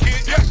 Listen to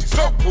kids, yeah, she's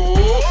so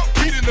cool.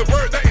 Reading the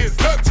word, that is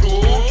the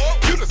tool.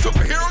 You the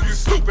superhero, you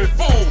stupid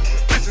fool.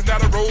 This is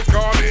not a rose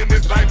garden,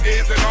 this life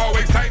isn't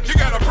always tight. You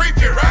gotta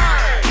preach it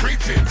right.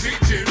 Preaching,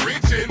 teaching,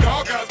 reaching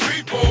all God's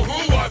people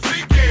who are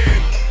seeking.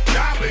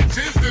 Knowledge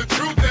is the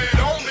truth and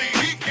only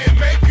He can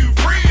make you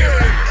free.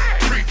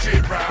 Preach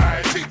it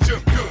right, teach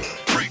them good.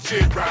 Preach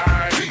it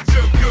right, teach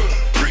them good.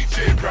 Preach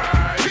it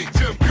right, teach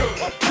them good.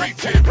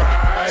 Preach it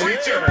right,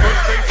 teach them.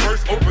 First things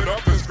first, open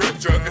up the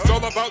scripture. It's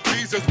all about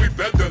Jesus, we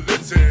better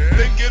listen.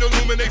 Then get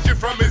illumination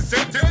from His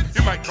sentence.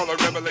 You might call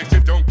it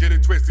revelation, don't get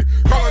it twisted.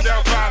 Calling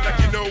down fire like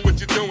you know what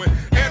you're doing.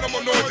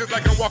 Animal noises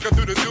like I'm walking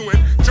through the zoo and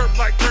chirp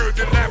like birds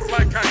and laugh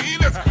like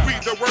hyenas.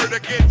 Read the word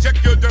again,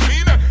 check your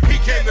demeanor. He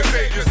came to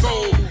save your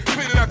soul.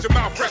 Cleaning out your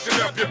mouth, freshen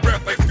up your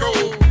breath like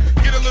gold.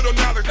 Get a little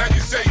knowledge, now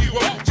you say you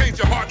owe. Change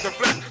your heart to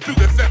flesh through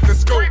the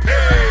stethoscope.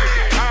 Hey,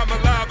 I'm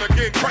alive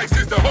again, Christ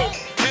is the hope.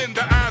 In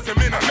the eyes of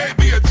men, I may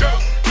be a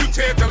joke. You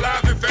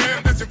tantalize it,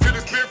 fam. Listen to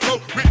the spirit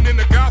flow, written in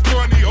the gospel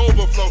and the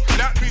overflow.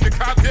 Not me, the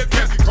content,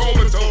 as he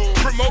comatose.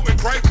 Promoting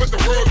Christ, but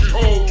the world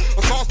behold.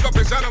 A sauce up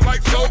and shining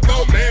like so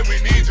though, man, we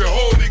need your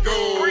Holy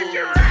Ghost.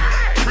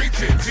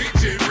 Preaching,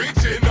 teaching,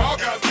 reaching all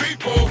God's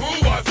people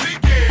who are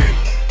seeking.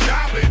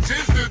 Knowledge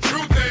is the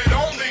truth and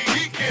only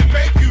He can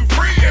make you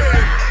free.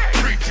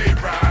 Preach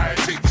it right,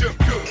 teach them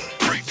good.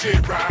 Preach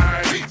it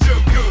right, teach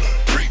them good.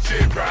 Preach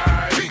it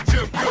right, teach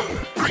them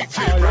good. Preach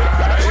it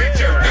right, teach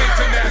them good.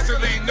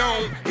 Internationally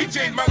known, He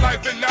changed my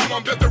life and now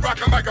I'm built to rock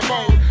a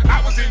microphone.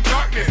 I was in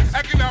darkness,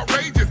 acting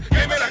outrageous.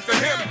 Gave it back to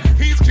Him,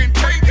 He's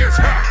contagious.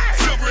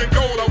 Silver and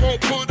gold I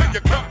won't put in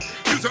your cup.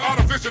 Use an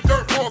artificial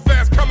dirt for a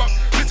fast come up.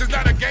 This is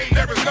not a game,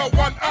 there is no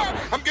one up.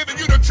 I'm giving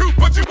you the truth,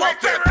 but you want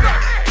that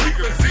fluff. You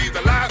can see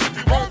the lies if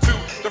you want to.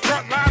 The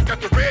front lines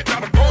got the red, now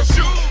I'm gon'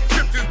 shoot.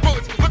 Shift his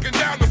bullets, looking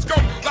down the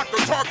scope. Lock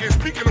the target,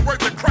 speaking the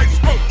words that Christ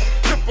spoke.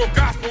 Simple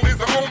gospel is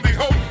the only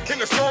hope. In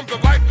the storms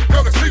of life,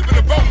 go to sleep in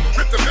the boat.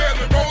 Rip the veil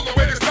and roll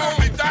away the stone.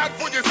 He died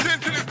for your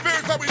sins and His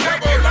spirit, so we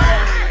never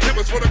alone. It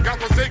was for the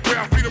gospel's sake where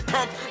our freedom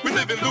comes. We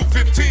live in Luke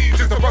 15,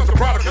 just a bunch of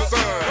prodigal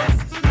sons.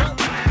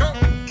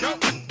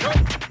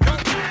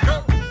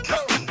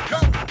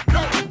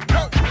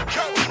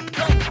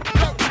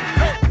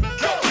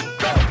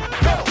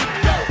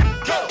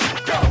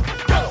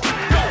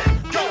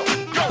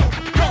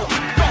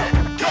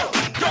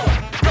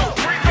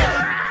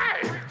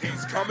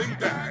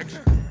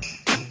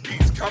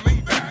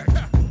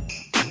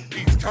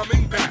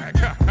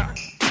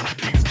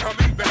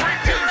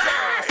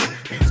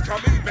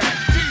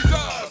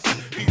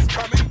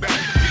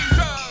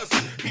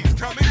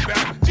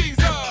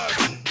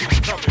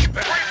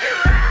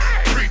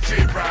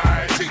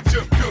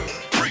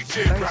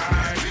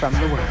 From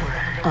the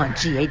Word on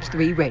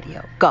GH3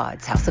 Radio,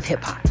 God's House of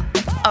Hip Hop.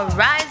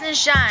 Arise and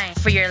shine,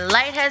 for your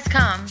light has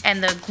come,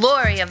 and the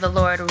glory of the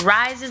Lord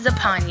rises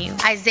upon you.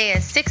 Isaiah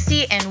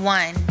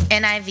 60:1,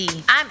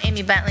 NIV. I'm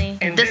Amy Bentley,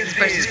 and this is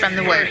Verses from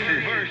the Word.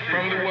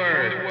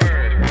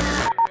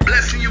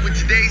 Blessing you with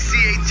today's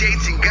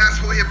CHH and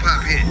gospel hip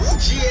hop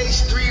hits.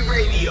 GH3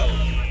 Radio.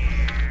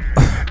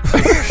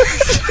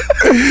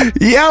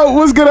 Yo,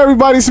 what's good,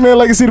 everybody? It's man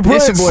Legacy the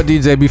Prince. It's your boy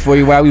DJ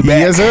B4EY. We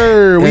back. Yes,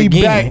 sir. We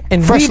again. back.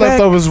 And Fresh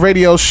Leftovers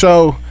Radio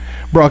Show,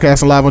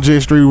 broadcasting live on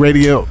GH3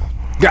 Radio.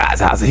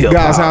 God's House of Hip Hop.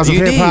 God's House of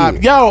Hip Hop.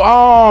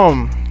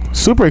 Yo,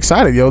 super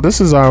excited, yo.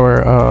 This is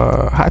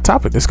our hot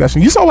topic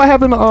discussion. You saw what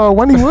happened to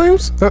Wendy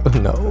Williams?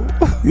 No.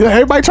 Yeah,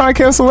 everybody trying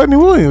to cancel Wendy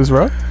Williams,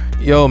 bro.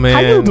 Yo, man. How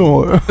you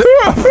doing?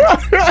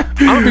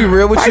 I'm gonna be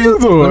real with you. How you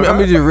doing? I'm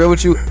gonna be real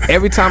with you.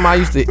 Every time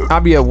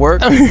I'll be at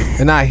work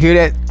and I hear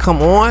that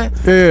come on,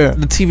 yeah,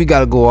 the TV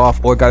gotta go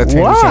off or gotta change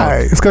the channel. Why?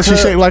 It's because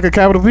she's shaped like a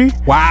capital P?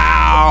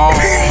 Wow.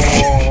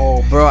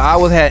 Bro,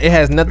 it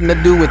has nothing to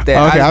do with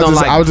that. Okay,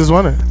 I was just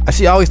wondering.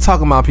 She always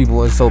talking about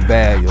people and so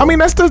bad. Yo. I mean,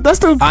 that's the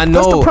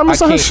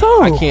premise of her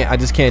show. I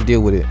just can't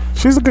deal with it.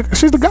 She's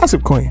the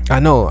gossip queen. I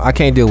know. I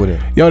can't deal with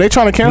it. Yo, they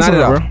trying to cancel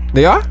her, bro.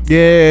 They are?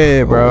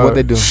 Yeah, bro. What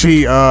they do?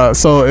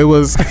 So it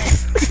was.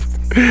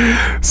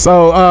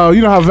 So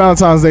you know how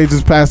Valentine's Day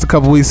just passed a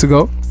couple weeks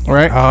ago,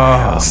 right?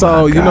 Oh,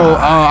 so you know,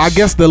 I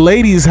guess the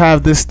ladies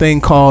have this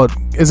thing called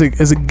is it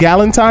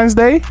Galentine's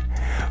Day?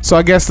 So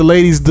I guess the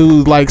ladies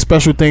do like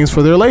special things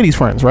for their ladies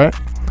friends, right?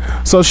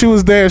 So she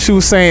was there. She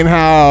was saying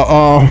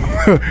how.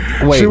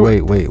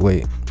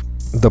 Wait.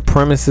 The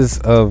premises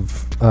of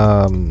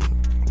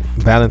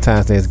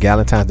Valentine's Day is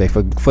Galentine's Day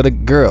for the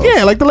girls.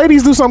 Yeah, like the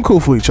ladies do something cool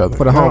for each other.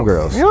 For the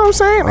homegirls. You know what I'm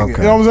saying? Okay. You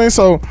know what I'm saying?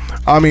 So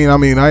I mean,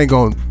 I ain't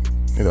gonna.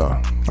 You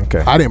know, okay.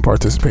 I didn't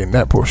participate in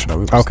that portion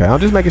of it. Okay, I'm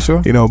just making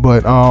sure. You know,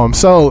 but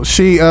so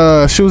she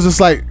was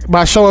just like,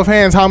 by show of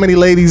hands, how many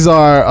ladies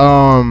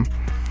are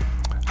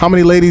how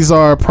many ladies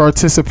are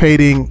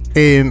participating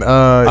in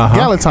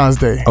Valentine's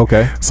Day.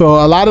 Okay. So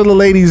a lot of the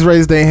ladies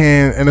raised their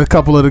hand, and a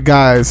couple of the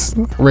guys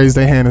raised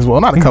their hand as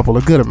well. Not a couple,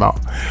 a good amount.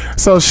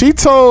 So she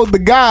told the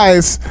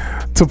guys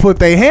to put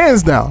their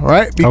hands down,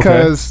 right?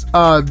 Because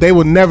they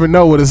would never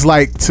know what it's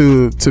like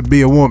to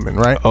be a woman,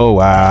 right? Oh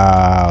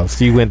wow,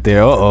 she went there.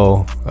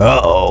 Now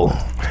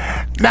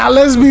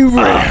let's be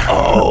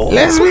real.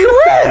 Let's be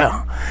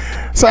real.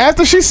 So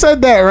after she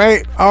said that,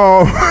 right?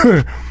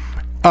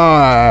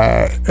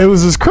 It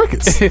was just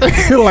crickets.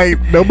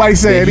 Like nobody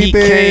said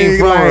anything. Came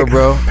from her,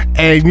 bro.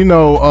 And ain't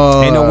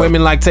no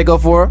women like take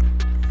up for her.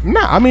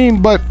 Nah, I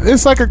mean, but it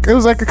was like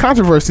a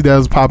controversy that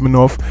was popping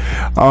off,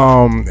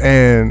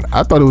 and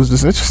I thought it was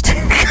just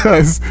interesting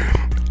because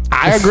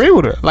I agree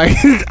with her. Like,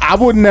 I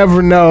would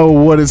never know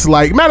what it's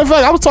like. Matter of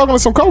fact, I was talking to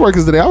some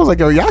coworkers today. I was like,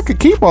 yo, y'all could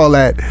keep all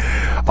that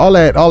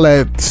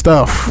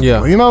stuff.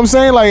 Yeah, you know what I'm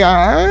saying? Like,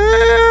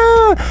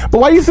 but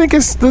why do you think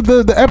it's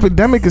the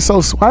epidemic is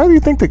so? Why do you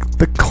think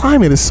the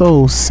climate is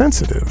so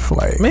sensitive?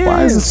 Like, man,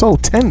 why is it so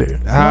tender? You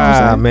know what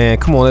I'm saying? Man,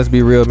 come on, let's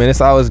be real, man.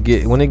 It's always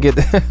when it get.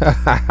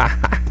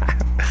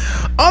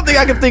 All thing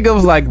I can think of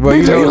is like, bro,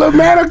 DJ, you look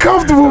mad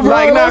uncomfortable, bro.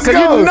 Like, nah, cause you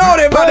know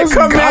they about to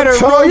come at her,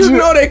 bro. You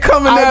know they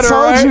coming at her,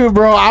 right? I told you,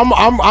 bro.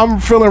 I'm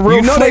feeling real.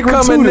 You know they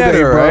coming at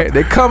her, right?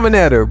 They coming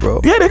at her, bro.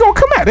 Yeah, they gonna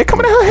come at. They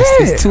coming at her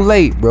head. It's too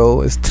late,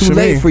 bro. It's too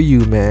late for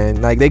you,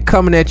 man. Like, they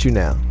coming at you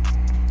now.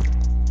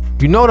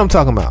 You know what I'm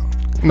talking about?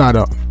 No, I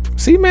don't.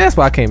 See, man, that's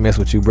why I can't mess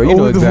with you, bro. You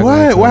know exactly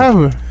what? What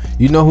happened?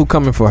 You know who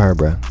coming for her,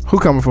 bro? Who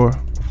coming for her?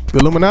 The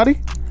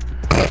Illuminati?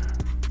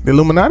 The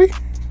Illuminati?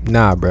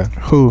 Nah, bro.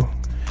 Who?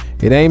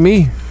 It ain't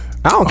me.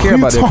 I don't care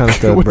about that kind of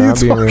stuff, bro. What are you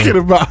talking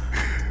about?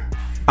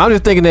 I'm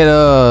just thinking that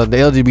the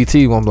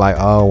LGBT one, like,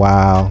 oh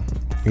wow,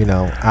 you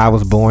know, I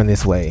was born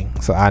this way,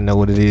 so I know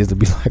what it is to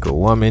be like a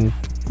woman.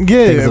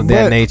 Yeah, things of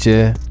that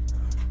nature.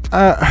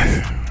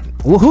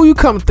 Well, who you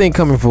coming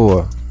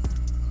for?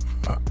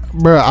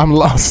 Bro, I'm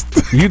lost.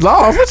 You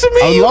lost? What you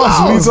mean? I'm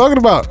lost. What are you talking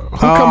about?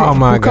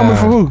 Who coming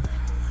for who?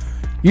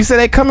 You said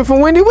they coming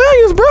for Wendy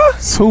Williams, bro.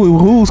 So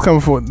who's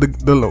coming for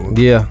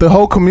the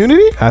whole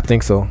community? I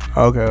think so.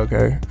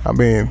 Okay. I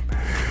mean,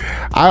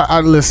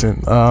 I listen.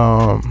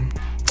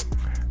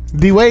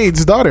 D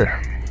Wade's daughter.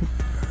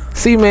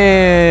 See,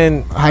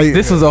 man,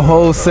 this was a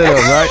whole setup,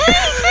 right?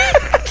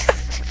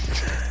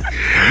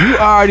 You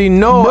already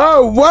know.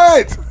 Bro,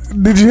 what?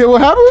 Did you hear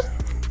what happened?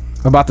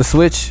 About the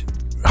switch?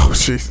 Oh,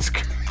 Jesus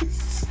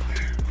Christ.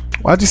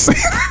 Why'd you say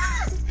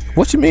that?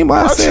 What you mean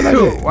by I said like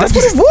that? That's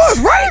what it was,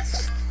 right?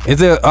 Is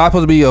there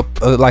supposed to be a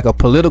like a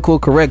political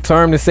correct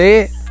term to say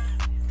it?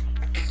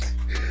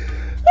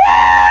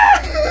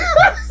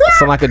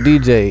 Sound like a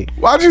DJ.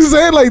 Why'd you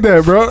say it like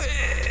that, bro?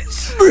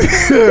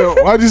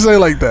 Why'd you say it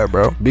like that,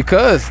 bro?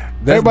 Because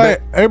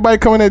everybody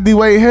coming at D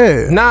Wade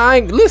head. Nah, I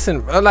ain't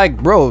listen. Like,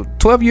 bro,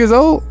 12 years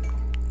old,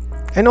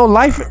 ain't no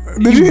life.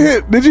 Did you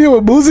hear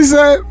what Boosie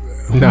said?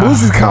 Nah.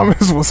 Boosie's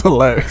comments was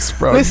hilarious,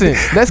 bro. Listen,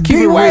 let's keep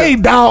it real.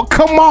 D-Wade, dog,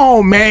 come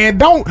on, man.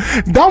 Don't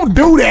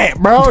do that,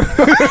 bro.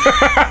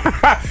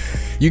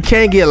 You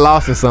can't get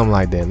lost in something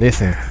like that.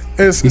 Listen,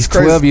 he's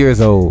 12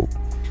 years old.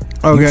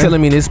 Okay. You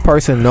telling me this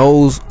person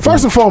knows?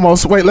 First and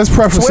foremost, wait, let's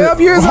preface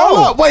 12 it. years Hold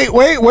old. up,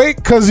 wait,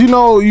 because you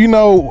know,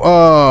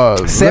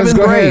 7th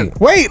grade.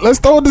 Wait, let's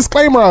throw a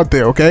disclaimer out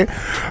there, okay?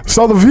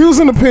 So the views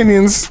and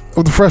opinions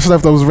of the Fresh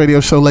Leftovers radio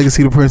show,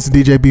 Legacy the Prince and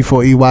DJ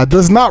B4EY,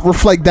 does not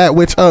reflect that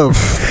which of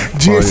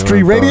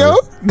GH3 Radio,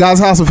 God's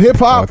House of Hip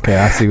Hop, okay,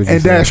 I see what you're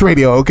and saying. Dash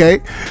Radio, okay?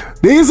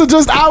 These are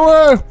just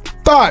our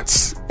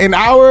thoughts and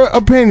our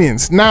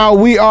opinions. Now,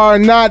 we are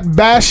not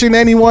bashing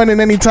anyone in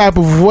any type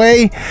of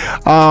way,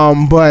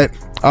 but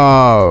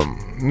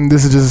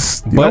this is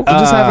just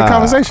just having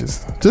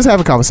conversations. Just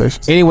having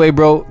conversations. Anyway,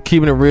 bro,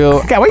 keeping it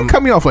real. God, why you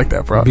cut me off like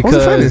that, bro? Because I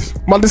wasn't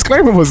finished. My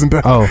disclaimer wasn't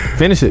done. Oh,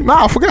 finish it.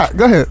 Nah, I forgot.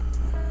 Go ahead.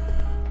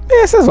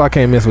 Yeah, that's why I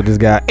can't mess with this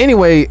guy.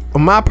 Anyway,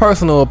 my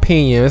personal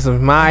opinion, this is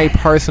my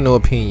personal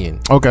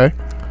opinion. Okay.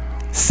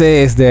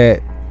 Says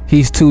that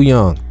he's too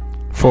young.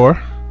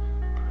 For?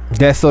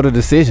 That sort of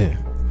decision.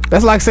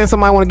 That's like saying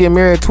somebody want to get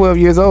married at 12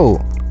 years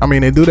old. I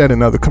mean, they do that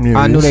in other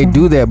communities. I know they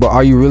do that, but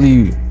are you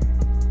really...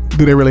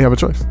 Do they really have a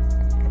choice?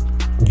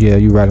 Yeah,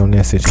 you're right on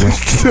that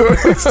situation.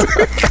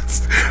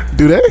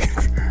 Do they?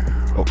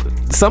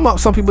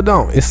 Some people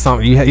don't. It's some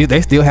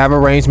they still have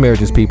arranged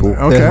marriages, people.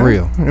 Okay. That's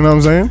real. You know what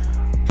I'm saying?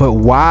 But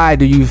why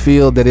do you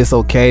feel that it's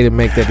okay to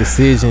make that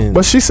decision?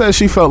 But she said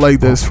she felt like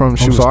this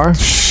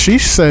She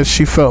said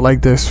she felt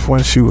like this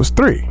when she was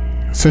 3.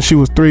 Since she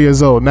was 3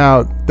 years old.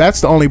 Now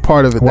that's the only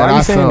part of it why that are you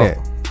I saying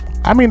felt.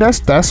 That? I mean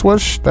that's what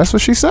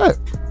she said.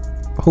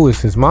 Who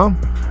is his mom?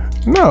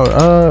 No,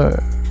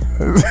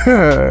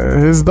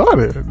 his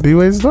daughter,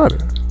 D-Wade's daughter.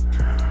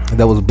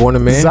 That was born a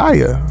man.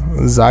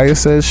 Zaya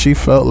says she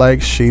felt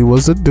like she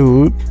was a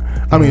dude.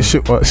 I mean, she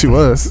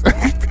was.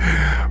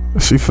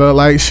 She felt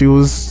like she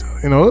was,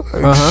 she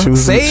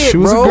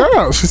was a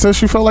girl. She said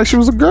she felt like she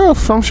was a girl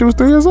from she was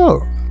 3 years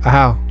old.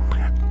 How?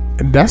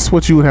 And that's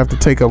what you would have to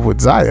take up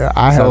with Zaya.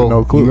 I have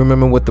no clue. You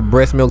remember what the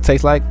breast milk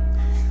tastes like?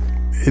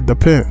 It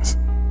depends.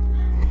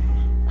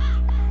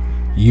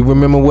 You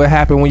remember what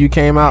happened when you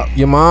came out?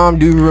 Your mom,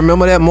 do you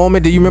remember that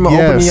moment? Do you remember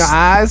opening your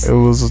eyes? It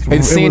was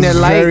and seeing that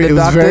light. It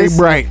was very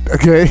bright.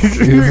 Okay,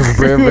 it was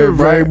very,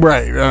 very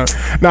bright.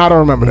 No, I don't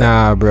remember that.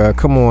 Nah, bro,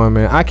 come on,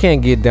 man. I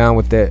can't get down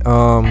with that.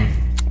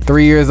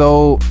 3 years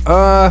old.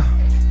 I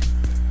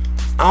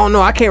don't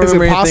know. I can't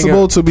remember. Is it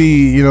possible to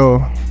be?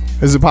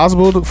 Is it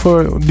possible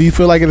do you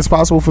feel like it is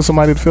possible for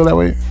somebody to feel that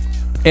way?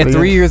 At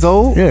 3 years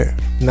old? Yeah.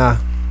 Nah.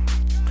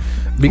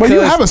 Because you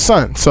have a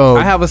son, so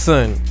I have a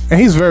son, and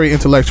he's very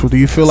intellectual. Do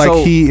you feel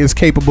like he is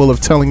capable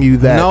of telling you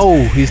that? No,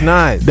 he's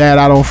not. That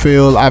I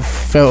feel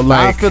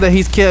that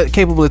he's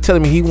capable of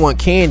telling me he want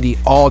candy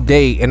all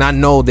day, and I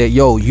know that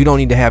you don't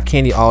need to have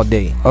candy all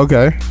day.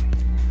 Okay.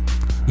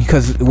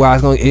 Because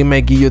it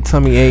may give you a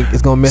tummy ache.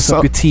 It's gonna mess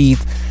up your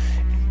teeth.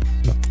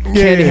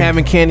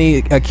 Having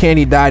a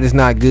candy diet is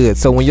not good.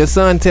 So when your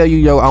son tell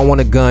you, I want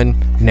a gun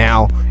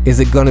now, is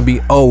it gonna be,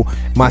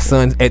 my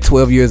son at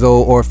 12 years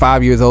old or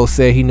 5 years old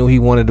said he knew he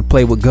wanted to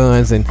play with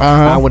guns, and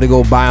I want to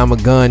go buy him a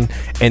gun,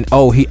 and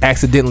he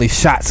accidentally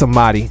shot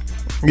somebody.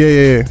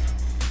 Yeah.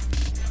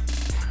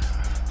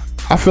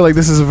 I feel like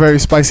this is a very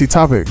spicy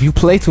topic. You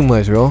play too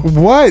much, bro.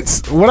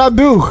 What I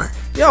do?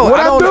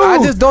 I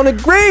just don't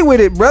agree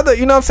with it, brother.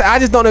 You know what I'm saying? I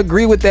just don't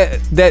agree with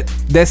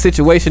that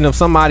situation of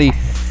somebody.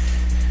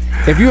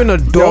 If you're an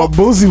adult,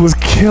 Boosie was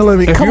killing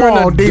me. Come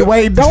on, D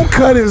Wade, don't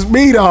cut his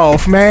meat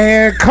off,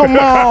 man. Come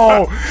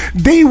on,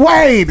 D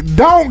Wade,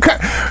 don't cut.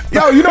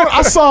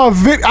 I saw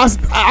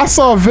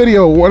a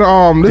video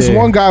when this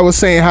one guy was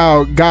saying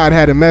how God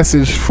had a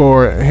message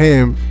for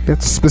him,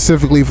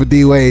 specifically for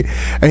D Wade,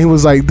 and he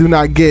was like, "Do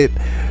not get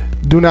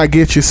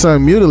your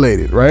son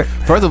mutilated," right?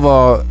 First of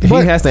all, he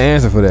has to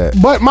answer for that.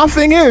 But my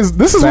thing is,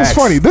 this is what's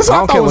funny. This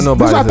I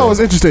thought was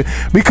interesting,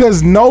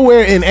 because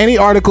nowhere in any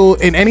article,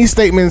 in any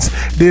statements,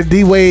 did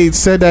D Wade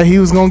said that he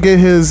was gonna get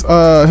his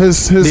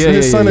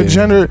son a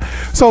gender.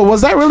 So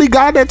was that really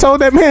God that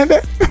told that man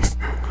that?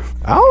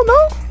 I don't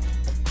know.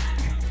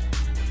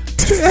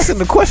 Asking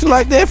the question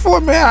like that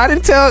for, man. God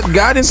didn't tell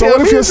me. So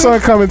what if your son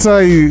come and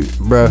tell you,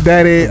 bro,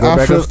 Daddy, go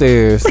back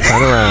upstairs,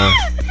 turn around.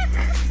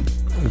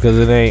 Because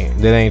that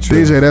ain't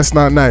true. DJ, that's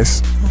not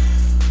nice.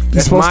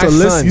 You're supposed to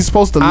listen. You're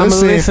supposed to listen. I'm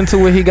gonna listen to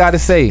what he got to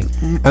say,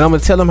 and I'm gonna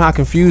tell him how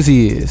confused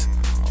he is.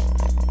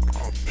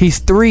 He's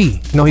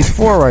 3. No, he's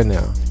 4 right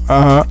now.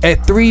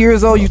 At 3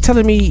 years old, you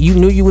telling me you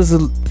knew you was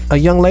a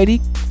young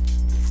lady?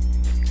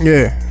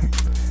 Yeah.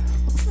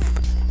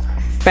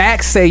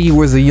 Facts say you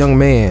was a young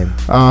man.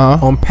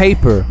 On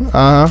paper.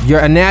 Your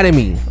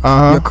anatomy.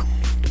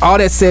 All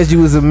that says you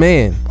was a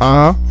man. You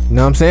know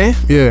what I'm saying?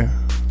 Yeah.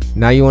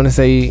 Now you want to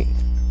say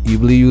you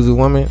believe you was a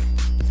woman?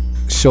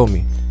 Show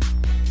me.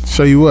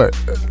 Show you what?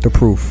 The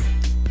proof.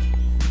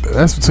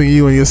 That's between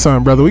you and your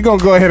son, brother. We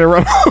gonna go ahead and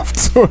run off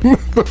to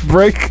another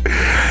break.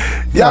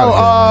 Bro.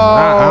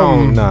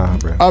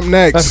 Up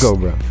next, let's go,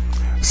 bro.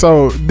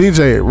 So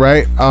DJ,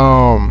 right?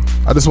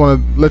 I just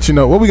want to let you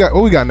know what we got.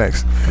 What we got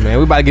next? Man,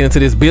 we about to get into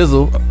this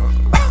Bizzle.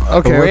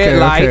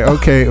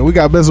 Okay. We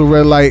got Bizzle,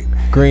 red light,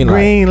 green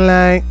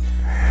light.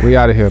 We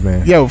out of here,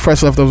 man. Yo,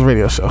 Fresh Leftovers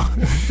Radio Show.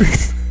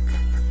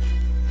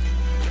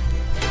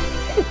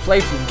 Play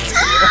too much.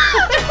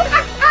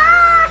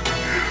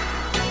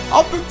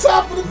 Off the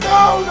top of the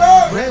dome,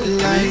 red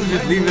light,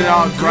 just leave it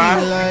all dry.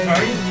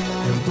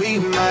 And we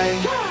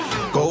might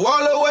go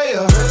all the way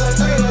up.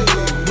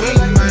 We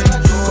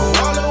might go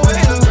all the way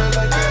up.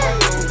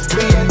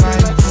 We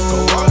might go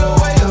all the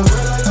way up.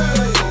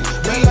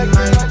 We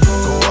might go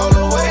all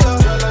the way up.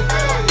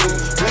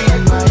 We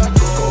might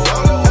go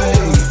all the way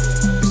up.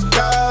 It's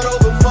God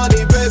over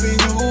money, baby,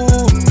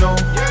 you know.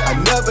 I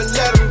never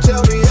let them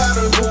tell me how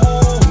to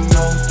move,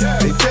 no.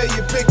 They tell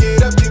you pick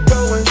it up, you're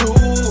going too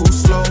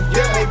slow.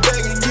 Yeah, they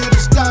begging you to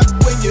stop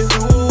when you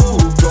do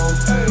go.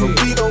 But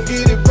we gon'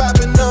 get it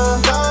poppin' all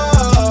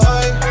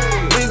night.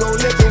 We gon'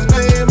 lift his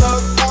name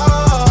up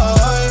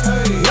high.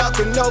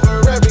 Knocking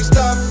over every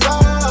stop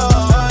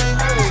line.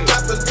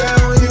 Stop us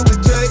down, he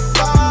would take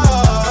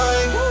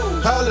flight.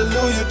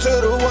 Hallelujah to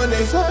the one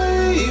that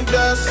saved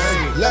us.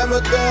 Lamb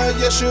of God,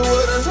 Yeshua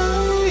the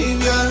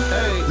Savior.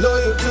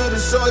 Loyal to the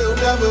soil,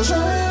 never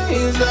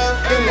change that.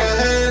 In the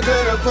hands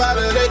of the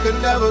potter, they could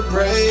never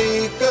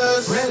break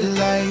us. Red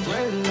light,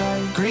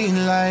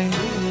 green light.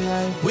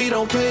 We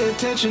don't pay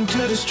attention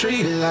to the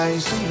street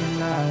lights.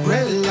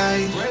 Red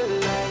light,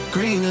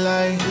 green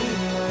light.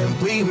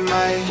 And we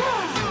might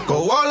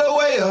go all the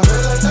way up.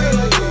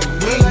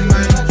 We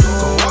might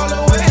go all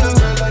the way up.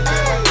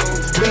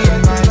 We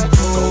might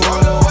go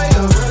all the way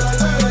up.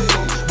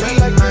 We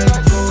might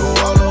go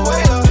all the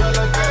way up.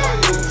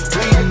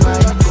 We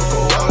might go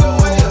all the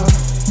way up.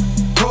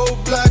 Whole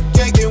block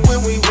yanking when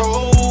we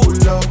roll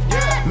up.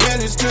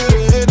 Manage to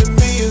the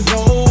enemy is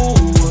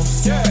over.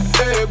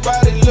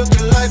 Everybody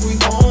looking like we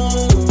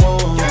own.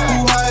 Who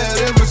higher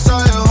than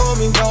Messiah,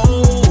 homie, no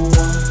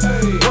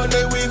one. One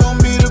day we gon'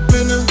 meet up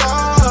in the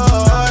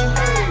sky.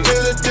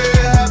 Till the day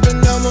it happen,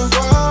 I'ma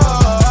run.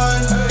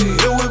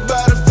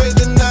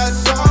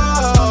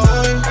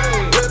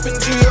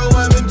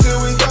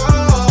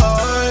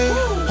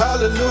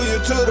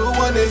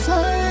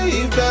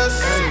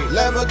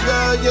 a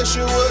girl, yes,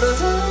 you would've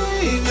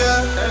saved,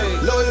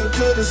 yeah. Loyal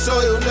to the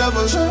soil,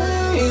 never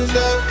change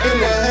that. In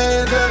the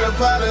hands of the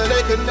potter,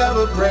 they could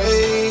never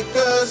break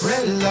us.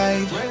 Red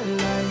light,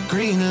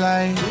 green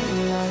light.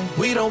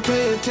 We don't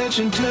pay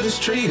attention to the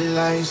street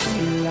lights.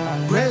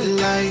 Red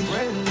light,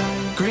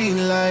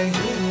 green light.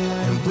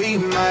 And we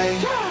might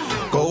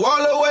go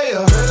all the way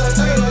up.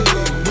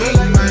 We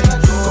might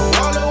go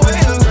all the way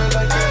up.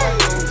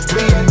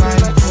 We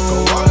might go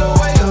all the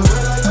way up.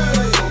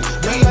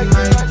 We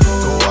might go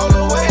all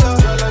the way up.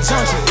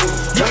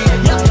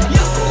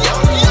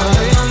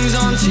 Young's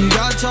on T,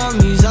 got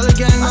Tommy's, other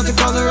gang out to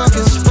call the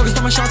ruckus. Focused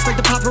on my shots like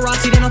the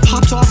paparazzi, then I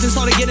popped off and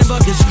started getting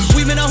buckets.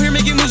 We've been out here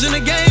making moves in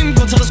the game.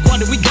 Go tell the squad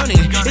that we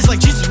gunning. It's like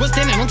Jesus was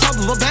standing on top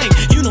of a bank.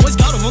 You know it's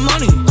God over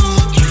money.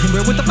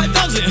 We're with the 5,000.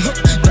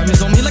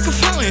 Diamonds on me like a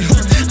fountain.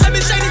 I've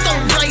been shining so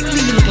brightly,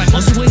 look like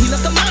Moses when he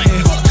left the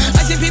mountain.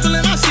 I see people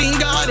and I seen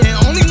God, and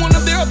only one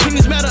of their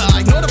opinions matter.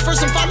 I ignore the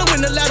first and following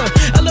the latter.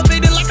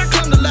 Elevated like I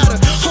climbed the ladder.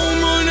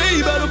 Home run,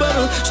 hey, better.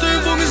 Stay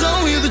focused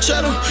on hear the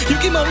chatter.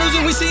 You keep on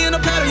losing, we see in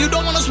a pattern. You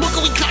don't wanna smoke,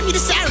 or we clap you the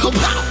saddle.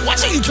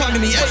 Watch how you talking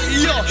to me,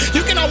 hey, yo.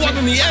 You cannot walk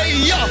with me,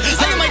 hey, yo.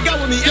 I got my God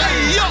with me,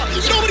 hey, yo.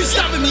 Nobody's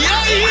stopping me,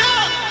 hey, yo.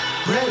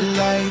 Red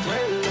light,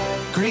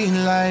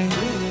 green light.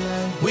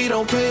 We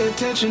don't pay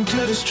attention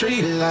to the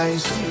street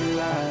lights.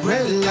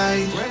 Red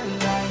light,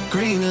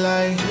 green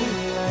light.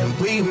 And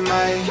we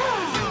might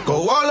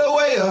go all the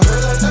way up.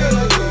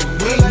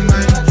 We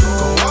might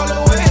go all the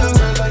way up.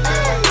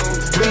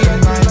 We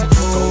might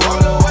go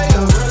all the way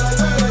up.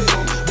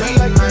 We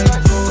might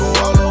go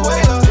all the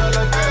way up.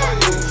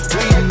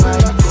 We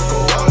might go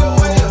all the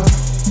way up.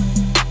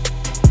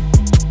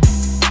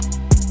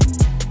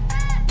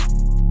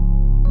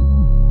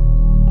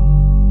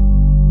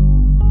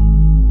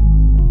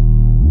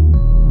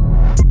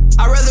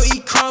 I'd rather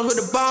eat crumbs with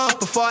a bomb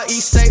before I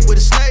eat steak with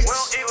the snakes.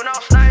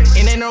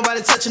 And ain't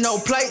nobody touching no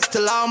plates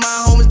till all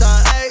my homies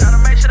done ate. Gotta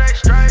make sure they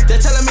straight. They're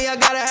telling me I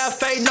gotta have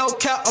faith, no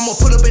cap. I'ma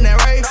pull up in that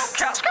rave.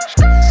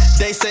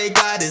 They say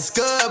God is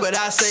good, but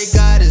I say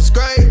God is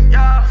great.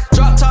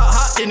 Drop top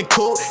hot in the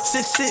cool.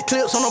 Sit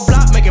clips on the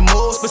block making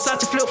moves.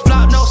 Versace flip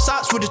flop, no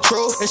socks with the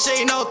truth. And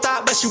she ain't no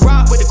thought, but she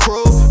rock with the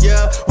crew.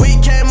 Yeah, we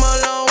came a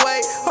long way,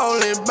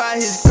 only by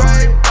His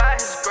grace.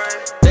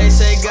 They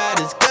say God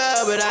is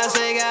good, but I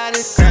say God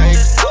is great.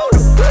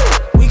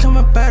 We come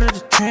up out of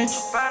the trench.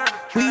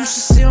 We used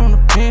to sit on the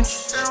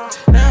bench.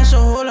 Now it's a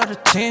whole lot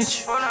of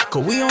tension.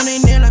 Cause we on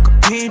in there like a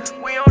pin.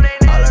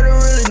 All of the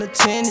real in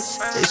attendance.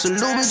 They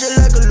salute me just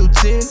like a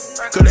lieutenant.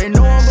 Cause they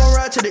know I'm gon'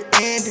 ride to the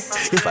end.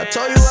 If I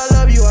told you I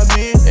love you, I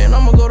mean. And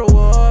I'ma go to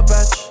war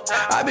about you.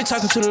 I be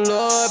talking to the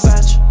Lord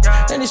about you.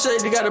 And he said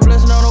they got a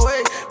blessing on the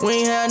way. We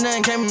ain't had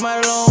nothing, came a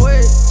mighty long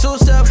way. 2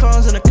 cell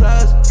phones in the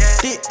closet.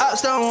 These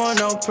ops don't want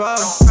no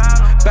problem.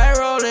 Back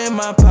roll in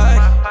my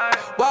pocket.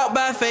 Walk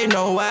by faith,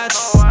 no watch.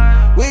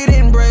 We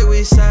didn't break,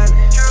 we silent.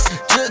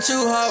 Just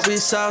too hard, we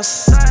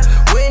sauce.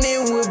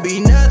 Winning would be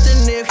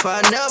nothing if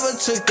I never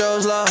took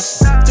those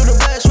losses. Through the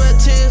blood, sweat,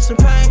 tears, and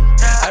pain.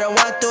 I done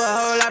walked through a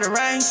whole lot of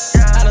rain.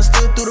 I done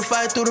stood through the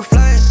fight, through the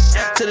flame.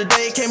 Till the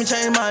day came and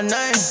changed my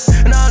name.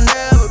 And I'll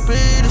never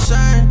be the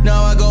same.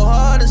 Now I go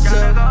hard as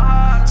hell.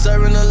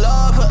 Serving the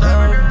Lord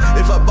forever.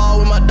 If I ball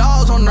with my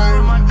dogs on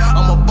earth,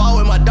 I'ma ball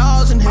with my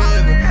dogs in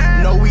heaven.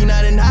 No, we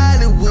not in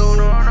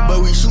Hollywood, but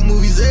we shoot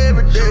movies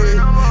every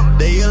day.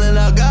 They yelling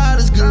out God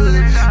is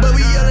good, but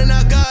we yelling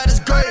out God is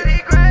great.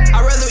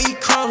 I'd rather eat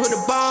crumbs with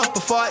a bomb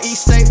before I eat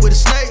steak with the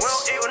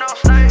snakes.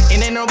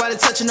 And ain't nobody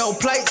touching no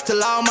plates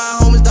till all my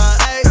homies done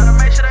ate.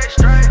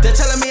 They're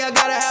telling me I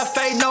gotta have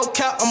faith, no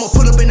cap. I'ma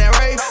pull up in that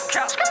rave.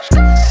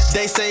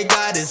 They say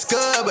God is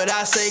good, but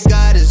I say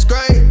God is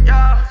great.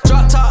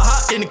 Drop top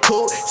hot in the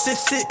cool.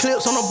 Sit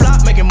clips on the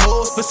block making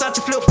moves.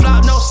 Versace flip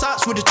flop, no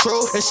socks with the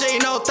truth. And she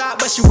ain't no thought,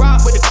 but she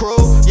rock with the crew.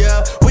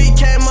 Yeah, we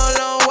came a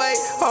long way,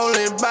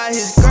 only by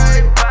His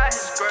grace.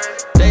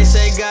 They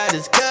say God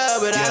is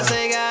good, but I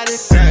say God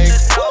is great.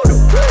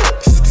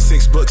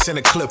 66 books in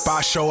a clip,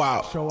 I show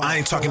out. I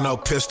ain't talking no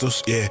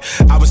pistols, yeah.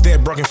 I was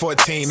dead broken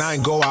 14, I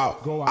ain't go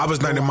out. I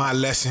was learning my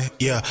lesson,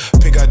 yeah.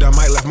 Pick up the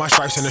mic, left my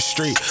stripes in the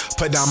street.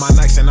 Put down my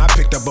nights and I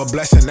picked up a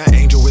blessing. That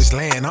angel is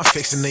laying, I'm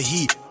fixing the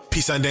heat.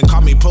 Peace and then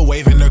call me, put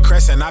waving the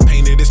crescent. I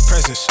painted His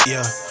presence,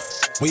 yeah.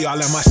 We all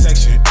in my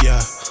section,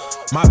 yeah.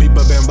 My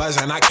people been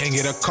buzzing, I can't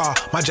get a call.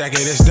 My jacket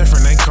is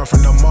different, ain't come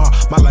from the mall.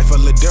 My life a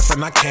little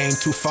different, I came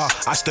too far.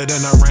 I stood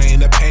in the rain,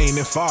 the pain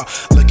and fall.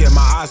 Look at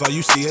my eyes, all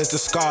you see is the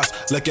scars.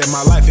 Look at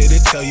my life, it'll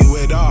tell you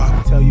it all.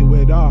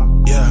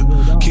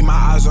 Yeah, keep my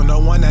eyes on the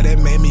one that it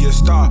made me a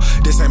star.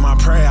 This ain't my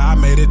prayer, I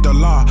made it the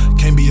law.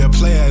 Can't be a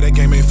player, that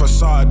game ain't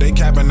facade. They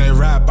capping they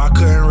rap, I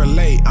couldn't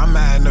relate. I'm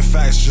mad in the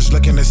facts, just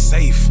looking to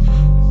safe.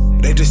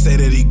 They just say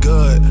that he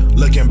good.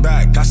 Looking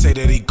back, I say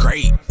that he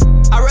great.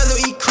 I'd rather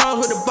eat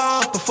crumbs with a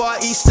bomb before I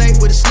eat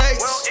steak with the snakes.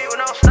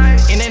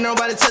 And ain't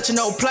nobody touching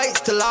no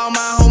plates till all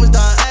my homies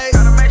done ate.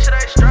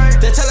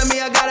 They're telling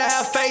me I gotta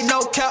have faith,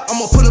 no cap.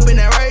 I'ma pull up in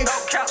that rave.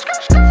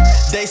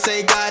 They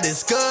say God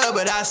is good,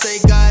 but I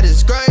say God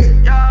is great.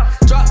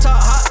 Drop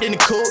top hot hopped in the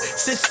coupe.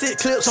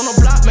 6 clips on the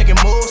block, making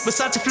moves.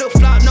 Versace flip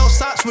flop, no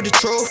socks with the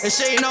truth. And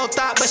she ain't no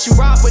thought, but she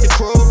rock with the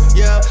crew.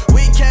 Yeah,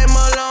 we came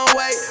a long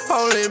way,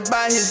 only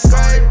by his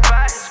grace.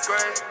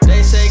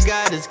 They say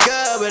God is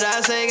good, but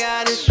I say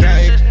God is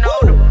great.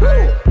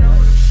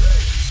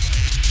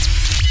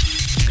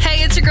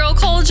 Hey, it's your girl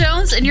Cole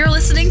Jones, and you're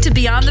listening to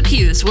Beyond the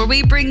Pews, where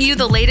we bring you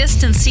the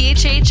latest in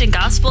CHH and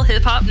gospel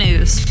hip-hop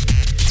news.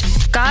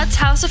 God's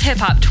House of Hip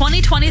Hop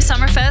 2020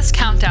 Summerfest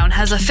Countdown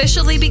has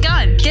officially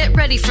begun. Get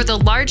ready for the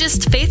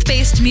largest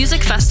faith-based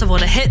music festival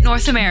to hit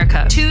North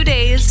America. 2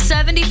 days,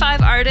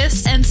 75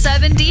 artists, and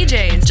 7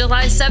 DJs.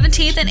 July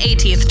 17th and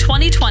 18th,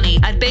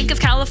 2020 at Bank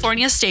of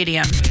California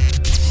Stadium.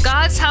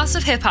 God's House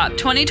of Hip Hop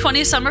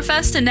 2020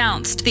 Summerfest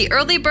announced the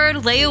early bird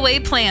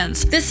layaway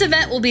plans. This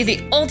event will be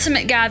the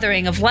ultimate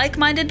gathering of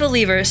like-minded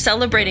believers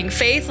celebrating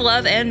faith,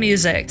 love, and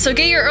music. So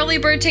get your early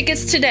bird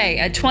tickets today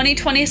at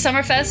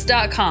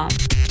 2020summerfest.com.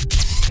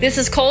 This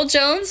is Cole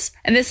Jones,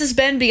 and this has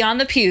been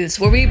Beyond the Pews,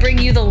 where we bring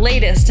you the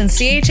latest in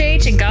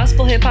CHH and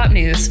gospel hip-hop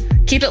news.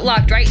 Keep it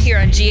locked right here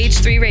on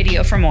GH3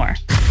 Radio for more.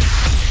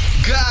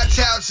 God's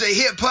House of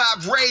Hip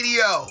Hop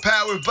Radio,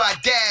 powered by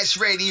Dash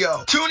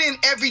Radio. Tune in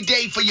every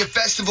day for your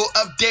festival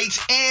updates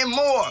and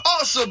more.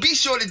 Also, be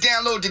sure to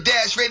download the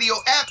Dash Radio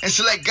app and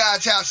select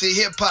God's House of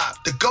Hip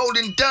Hop, the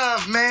Golden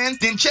Dove, man.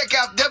 Then check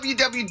out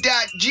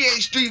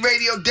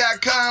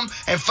www.gh3radio.com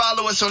and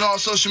follow us on all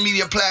social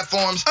media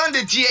platforms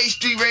under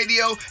GH3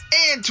 Radio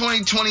and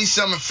 2020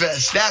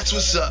 Summerfest. That's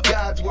what's up.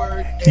 God's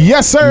Word.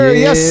 Yes, sir.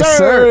 Yes,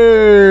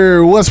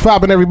 sir. What's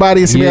popping,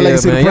 everybody? It's me,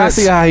 Legacy the Prince. Y'all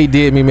see how he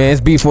did me, man.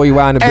 It's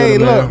B4EY in the building. Hey,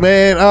 look,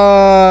 man.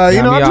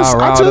 You know, I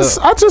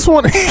just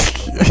want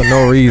for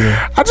no reason.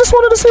 I just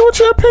wanted to see what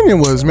your opinion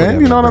was, man.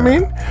 Whatever, you know what I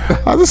mean?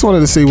 I just wanted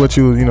to see what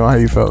how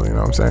you felt. You know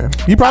what I'm saying?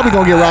 You probably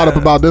gonna get riled up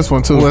about this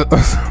one too. Did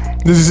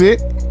you see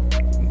it?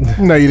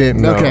 No, you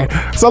didn't. No. Okay.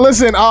 So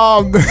listen,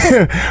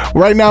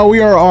 right now we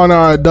are on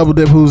our Double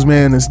Dip Whose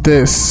Man Is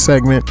This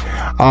segment.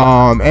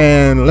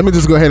 And let me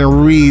just go ahead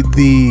and read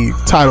the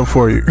title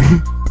for you.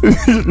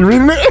 You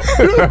reading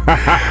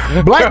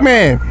it? Black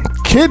man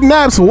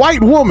kidnaps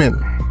white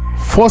woman,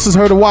 forces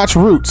her to watch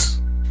Roots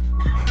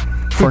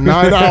for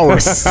 9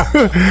 hours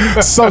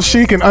so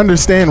she can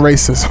understand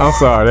racism. I'm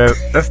sorry,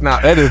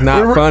 that is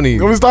not funny.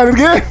 Let me start it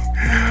again.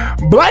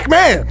 Black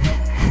man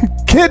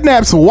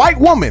kidnaps white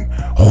woman,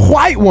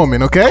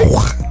 okay?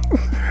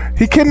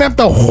 He kidnapped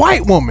a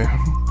white woman,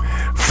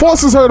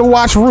 forces her to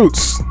watch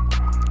Roots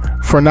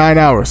for 9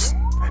 hours.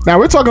 Now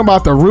we're talking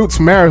about the Roots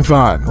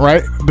Marathon,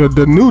 right?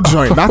 The new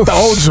joint, not the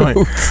old joint.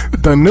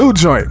 The new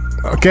joint,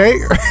 okay?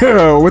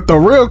 With the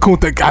real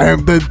Kunta. I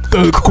am the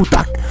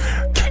Kunta.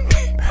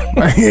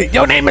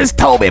 Your name is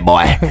Toby,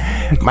 boy.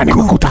 My name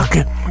is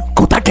Kunta.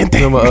 Kunta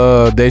Kente.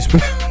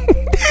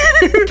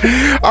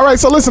 All right,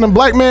 so listen, a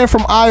black man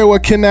from Iowa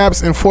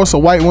kidnaps and forces a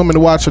white woman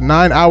to watch a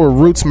 9-hour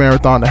Roots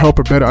marathon to help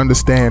her better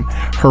understand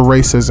her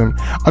racism,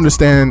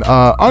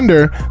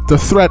 under the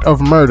threat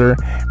of murder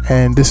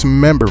and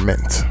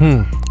dismemberment.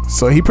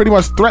 So he pretty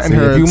much threatened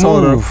her and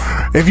told her,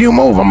 if you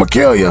move, I'm going to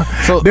kill you.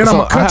 Then I'm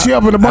going to cut you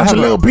up in a bunch of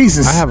little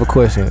pieces. I have a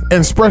question.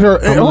 And spread her.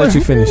 I'm going to let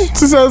you finish.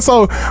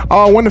 So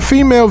when the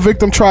female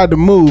victim tried to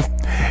move,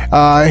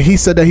 he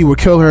said that he would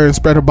kill her and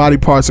spread her body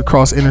parts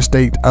across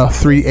Interstate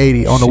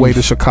 380 on the way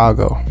to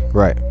Chicago.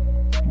 Right.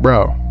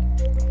 Bro,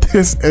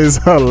 this is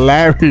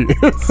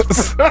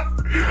hilarious.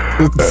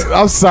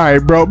 I'm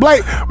sorry, bro.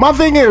 Like, my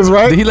thing is,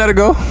 right? Did he let her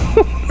go?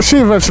 She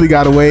eventually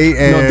got away.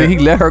 And no, did he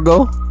let her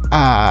go?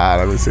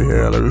 Let me see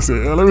here.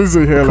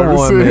 Come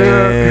on,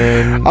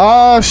 man.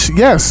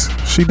 Yes,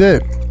 she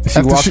did.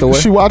 She walked away?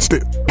 She watched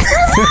it.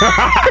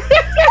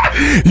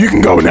 You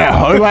can go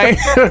now. Like,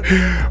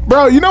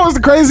 bro, you know what's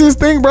the craziest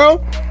thing,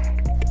 bro?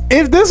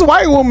 If this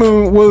white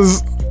woman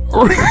was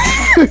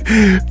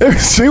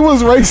if she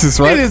was racist,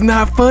 right? It is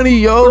not funny,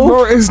 yo.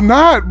 Bro, it's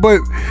not,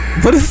 but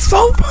it's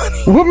so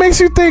funny. What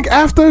makes you think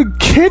after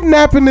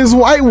kidnapping this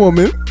white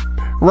woman,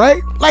 right?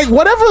 Like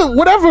whatever.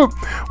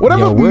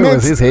 Yo, where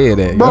was his head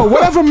at, bro?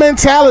 Whatever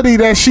mentality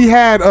that she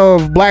had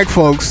of black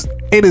folks,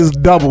 it is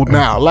doubled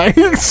now. Like,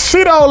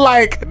 she don't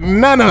like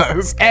none of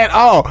us at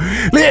all.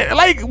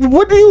 Like,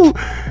 what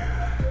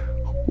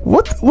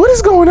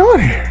is going on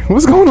here?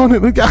 What's going on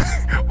here?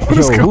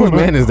 Whose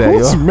man is that,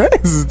 Whose man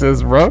is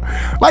this, bro?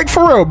 Like,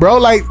 for real, bro.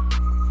 Like,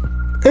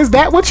 is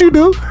that what you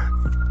do?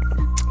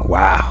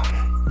 Wow.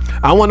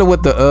 I wonder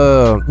what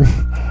the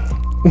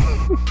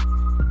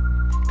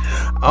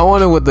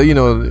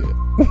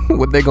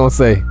what they gonna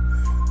say.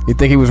 You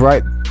think he was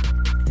right?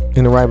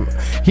 In the right?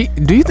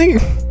 Do you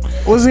think?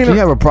 Was he? Do you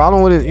have a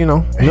problem with it?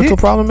 Mental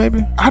problem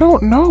maybe? I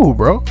don't know,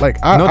 bro.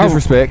 Like, no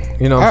disrespect.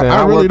 You know what I'm saying?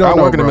 I really don't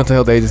know, I work in a mental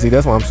health agency.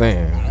 That's what I'm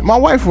saying. My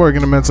wife works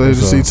in a mental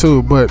agency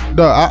too, but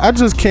I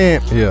just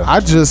can't. Yeah.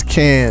 I just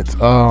can't.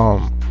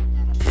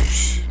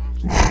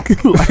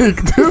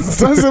 Like, this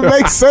doesn't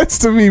make sense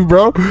to me,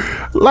 bro.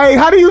 Like,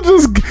 how do you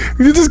just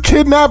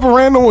kidnap a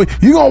random way?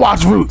 You gonna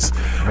watch Roots?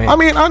 Man. I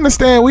mean, I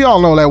understand. We all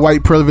know that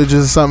white privilege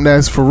is something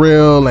that's for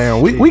real,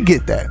 and we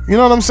get that. You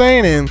know what I'm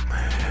saying?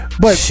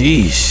 But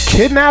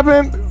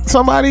kidnapping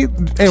somebody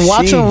and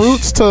watching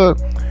Roots to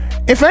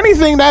if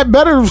anything, that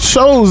better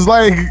shows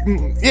like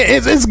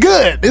it's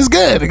good. It's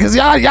good because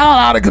y'all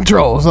out of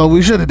control. So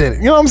we should have did it.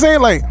 You know what I'm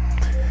saying? Like,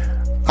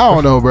 I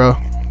don't know, bro.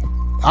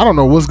 I don't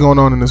know what's going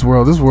on in this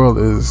world. This world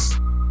is,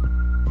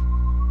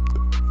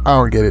 I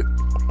don't get it.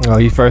 Oh,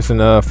 he first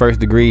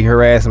degree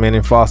harassment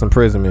and false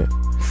imprisonment.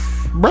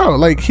 Bro,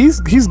 like he's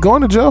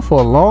going to jail for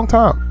a long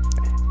time.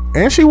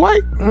 And she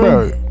white?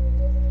 Bro.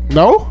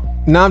 No,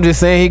 I'm just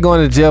saying he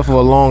going to jail for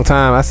a long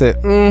time. I said,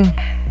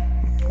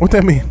 what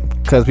that mean?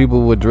 Because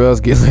people with drugs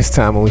get less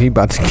time when he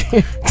about to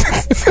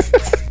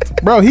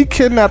get. Bro, he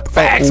kidnapped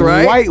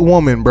a white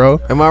woman, bro.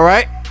 Am I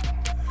right?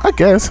 I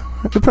guess.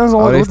 It depends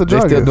on what the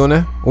drug is. They still doing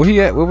that? Where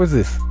he at? Where was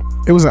this?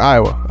 It was in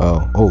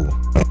Iowa. Oh.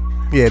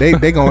 Yeah,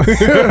 they gonna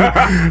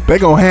they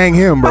gonna hang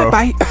him, bro.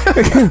 Bye.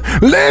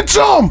 Lynch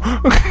him.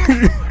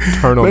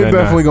 They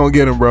definitely gonna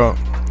get him, bro.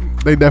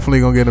 They definitely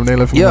gonna get him. They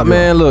left him. Yeah,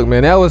 man. Look,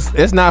 man.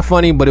 It's not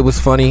funny, but it was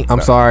funny.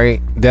 I'm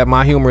sorry that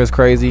my humor is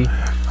crazy.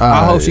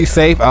 I hope she's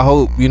safe. I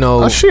hope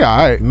she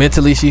alright.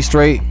 Mentally, she's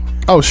straight.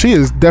 Oh, she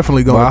is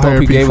definitely going to therapy. I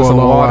hope he gave her some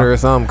water or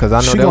something because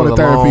I know that was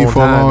a long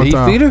time. Did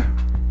he feed her?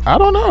 I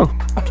don't know,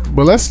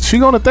 but she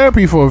going to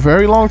therapy for a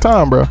very long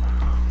time, bro.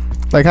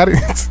 Like, how did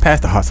pass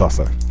the hot sauce?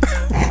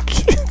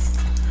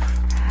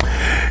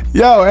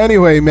 Yo,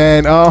 anyway,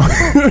 man.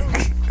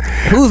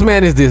 Whose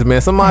man is this,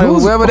 man? Somebody,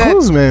 whoever that.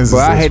 Whose man is this?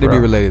 I hate to be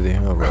related to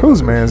him.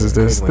 Whose man is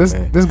this?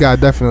 This guy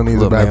definitely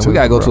needs a baptism. We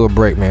gotta go to a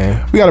break,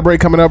 man. We got a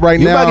break coming up right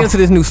now. You about to get into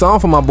this new song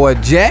from my boy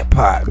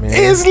Jackpot, man.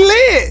 It's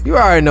lit. You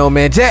already know,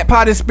 man.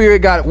 Jackpot and Spirit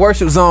got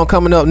Worship Zone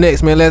coming up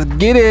next, man. Let's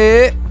get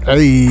it.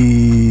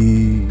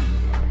 Hey.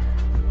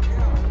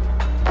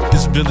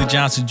 This is Billy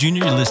Johnson Jr.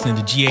 You're listening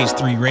to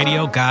GH3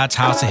 Radio, God's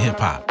House of Hip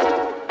Hop.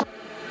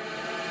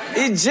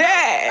 It's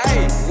Jack.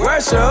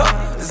 Worship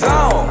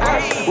Zone.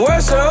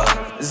 Worship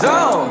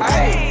Zone.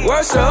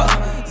 Worship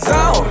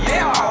Zone.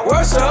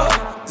 Worship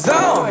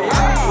Zone.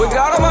 We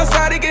got on my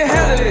side, he can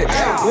handle it.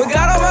 We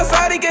got on my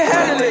side, he can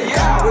handle it.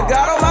 We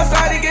got on my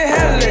side, he can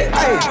handle it.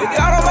 We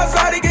got on my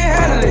side, he can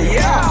handle it.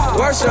 Yeah.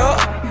 Worship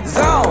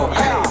Zone.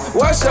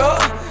 Worship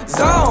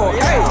Zone.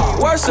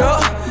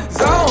 Worship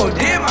Zone.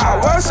 Did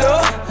my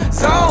worship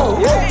zone.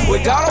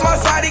 We got on my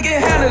side, he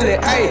can handle it.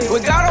 We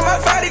got on my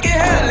side, he can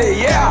handle it.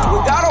 Yeah. We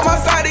got on my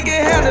side, he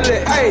can handle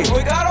it.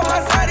 We got on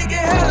my side, he can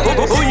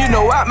handle it. Who you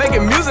know out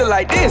making music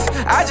like this?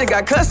 I just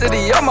got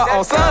custody of my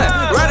own son.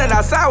 Running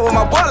outside with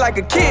my boy like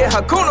a kid.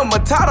 Hakuna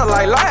Matata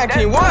like Lion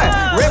King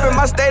 1. Ripping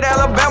my state,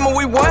 Alabama,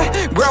 we won.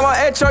 Grandma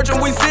at church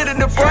and we sit in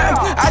the front.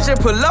 I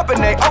just pull up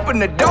and they open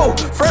the door.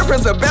 Fred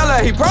Prince of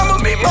Bella, he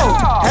promised me more.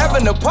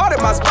 Having a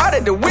party, my spot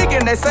at the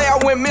weekend. They say I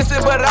went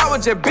missing, but I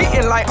was just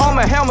beating like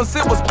Armor Hammer.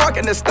 Sit was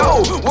sparking the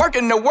stove.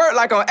 Working the work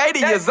like I'm 80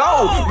 years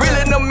old.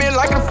 Reeling them in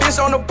like a fish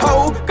on the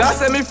pole. God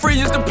set me free,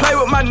 used to play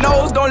with my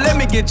nose. Don't let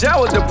me get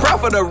jailed with the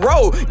prop of the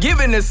road.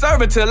 Giving and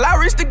serving till I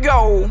reach the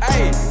goal.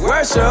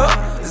 Worship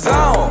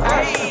Zone.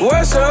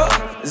 Worship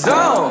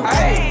Zone.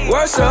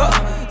 Worship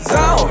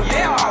Zone.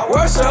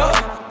 Worship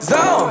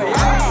Zone.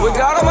 We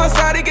got on my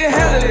side, he can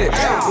handle it.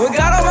 We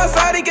got on my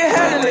side, he can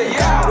handle it.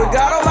 We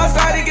got on my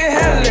side, he can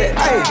handle it.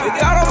 We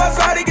got on my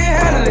side, he can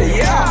handle it.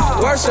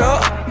 Yeah.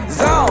 Worship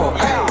Zone.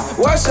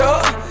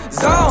 Worship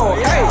Zone.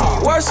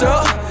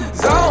 Worship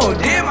Zone.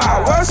 Did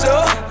my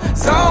worship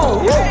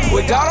zone.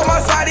 We got on my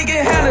side, he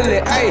can handle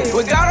it.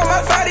 We got on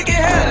my side, he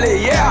can handle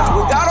it. Yeah.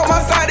 We got on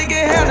my side, he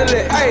can handle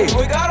it.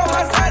 We got on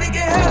my side, he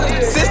can handle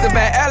it. Sister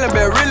Van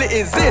Allenberg really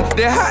exist.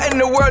 They're hot in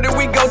the world that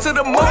we go to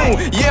the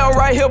moon. Yeah, I'm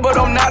right here, but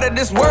I'm not of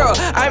this world.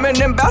 I'm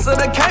an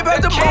ambassador, came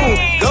back to boom.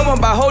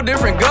 Governed by whole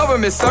different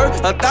government, sir.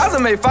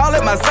 1,000 may fall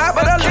at my side,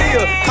 but I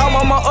live. Call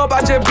mama up,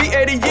 I just beat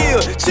 80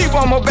 years. Chief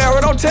on my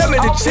barrel, don't tell me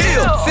to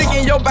chill. Sick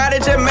in your body,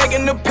 just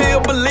making the pill.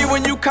 Believe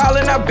when you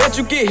callin', I bet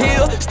you get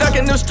healed. Stuck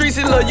in the streets,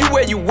 he love you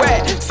where you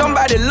at.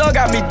 Somebody love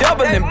got me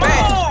doubling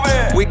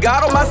back. We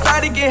got on my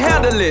side, he can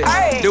handle it.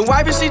 The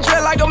wifey, she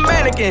dressed like a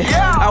mannequin.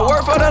 I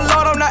work for the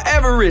Lord, I'm not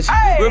average.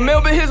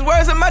 Remember his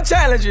words and my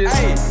challenges.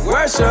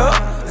 Worship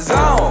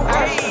Zone.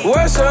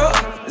 Worship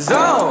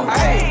Zone.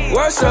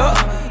 Worship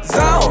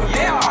Zone.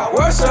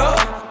 Worship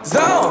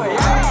Zone.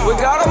 We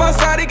got on my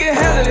side, he can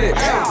handle it.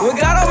 We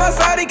got on my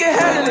side, he can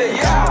handle it.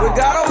 We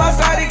got on my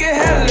side, he can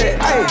handle it.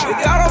 We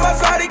got on my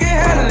side, he can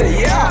handle it.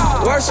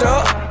 Yeah.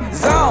 Worship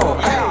Zone.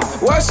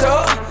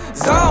 Worship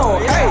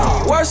Zone.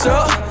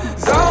 Worship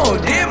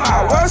Zone. Did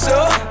my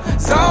worship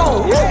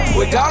zone.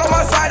 We got on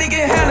my side, he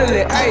can handle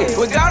it.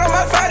 We got on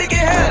my side, he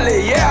can handle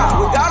it. Yeah.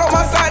 We got on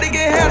my side, he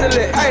can handle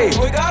it.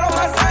 We got on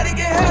my side, he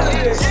can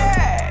handle it. Yeah.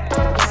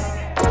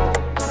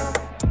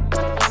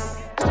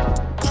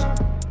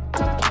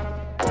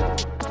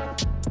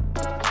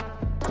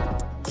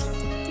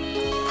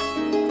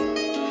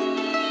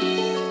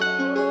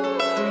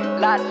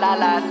 La la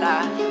la la,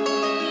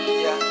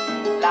 yeah.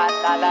 La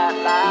la la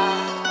la.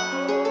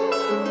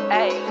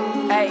 Hey,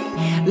 hey.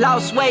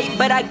 Lost weight,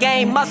 but I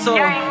gained muscle.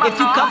 If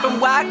you come from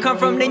where I come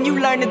from, then you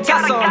learn to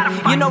tussle.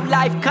 You know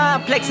life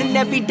complex and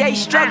everyday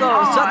struggle.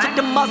 So I took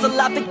the muzzle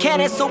off the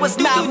cannon, so it's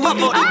not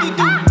muffled.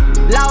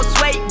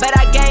 Lost weight, but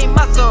I gained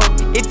muscle.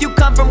 If you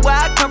come come from where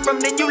I come from,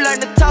 then you learn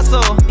to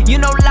tussle. You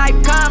know life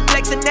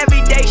complex and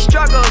everyday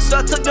struggle. So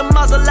I took the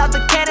muzzle out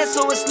the cannon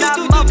so it's not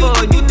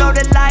muffled. You know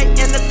the light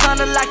in the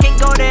tunnel, I can't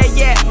go there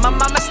yet. My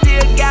mama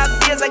still got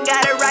bills, I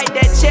gotta write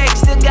that check.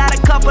 Still got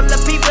a couple of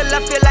people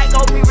I feel like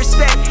owe me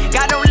respect.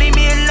 God don't leave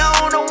me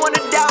alone, don't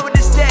wanna die with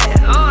this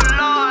death. Oh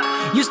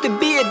Lord. Used to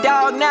be a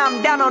dog, now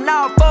I'm down on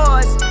all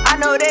fours.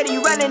 I know that he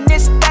running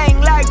this thing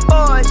like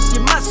boys. You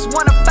must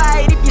wanna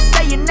fight if you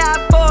say you're not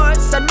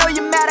boys. I know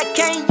you're mad, I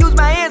can't use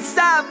my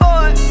inside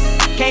voice.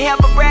 Can't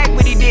help but brag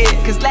what he did,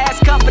 cause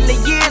last couple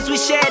of years we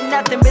shared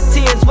nothing but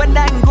tears. When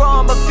nothing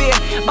growing but fear,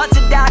 bunch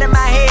of doubt in my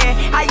head.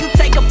 How you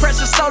take a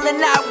precious soul and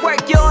not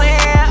work your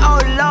hand? Oh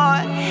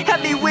Lord,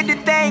 help me with the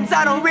things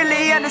I don't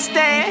really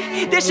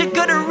understand. This shit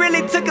could've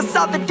really took us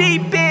off the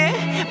deep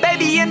end.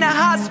 Baby in the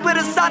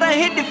hospital, saw done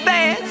hit the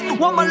fans.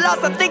 One more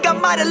loss, I think I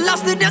might've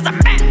lost it as a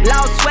man.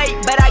 Lost weight,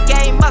 but I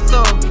gained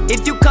muscle.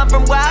 If you come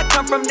from where I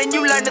come from, then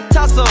you learn to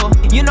tussle.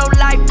 You know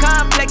life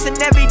complex and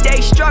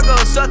everyday struggle.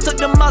 So I took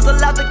the muzzle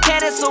out the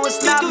cannon so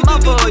it's not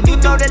muffled. You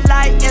know the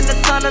light in the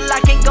tunnel, I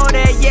can't go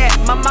there yet.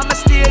 My mama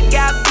still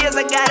got bills,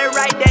 I gotta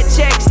write that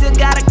check. Still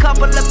got a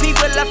couple of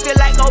people I feel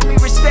like owe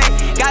me respect.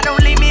 God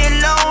don't leave me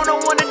alone,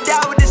 don't wanna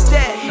die with this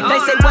death. They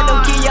say what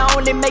don't kill you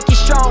only make you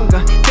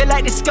stronger. Feel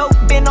like the scope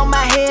been on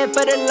my head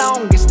for the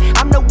longest.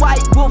 I'm the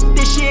white wolf,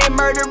 this year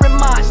murdering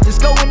monsters.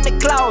 Go in the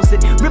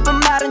closet, rip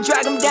them out and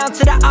drag them down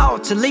to the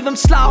altar. Leave them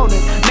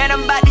slaughtered. Man,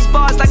 I'm about these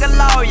bars like a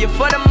lawyer.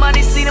 For the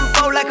money, see them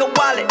fold like a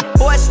wallet.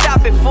 Boy,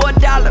 stop it for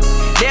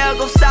 $1. They'll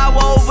go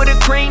sour over the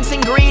creams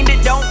and green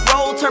that don't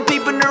roll. Turn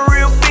people into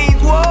real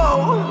fiends,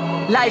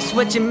 whoa. Life's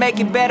what you make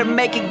it better,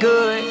 make it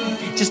good.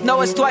 Just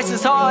know it's twice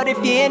as hard if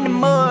you're in the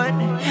mud.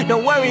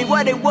 Don't worry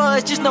what it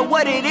was, just know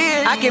what it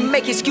is. I can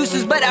make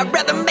excuses, but I'd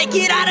rather make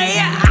it out of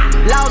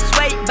here. Lost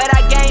weight, but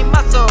I gained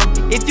muscle.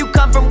 If you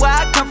come from where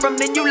I come from,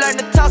 then you learn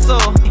to tussle.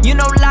 You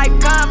know life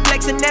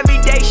complex and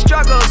everyday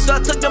struggle. So I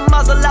took the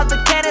muzzle out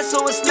the cannon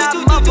so it's not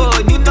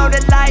muffled. You know the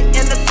light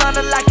in the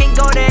tunnel, I can't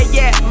go there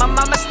yet. My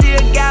mama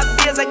still got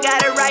bills, I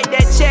gotta write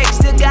that check.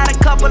 Still got a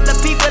couple of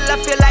people I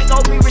feel like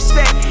owe me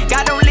respect.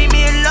 God don't leave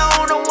me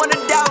alone, don't wanna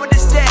die with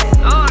this death.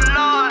 Oh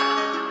Lord.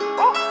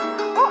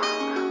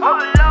 Oh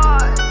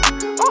Lord,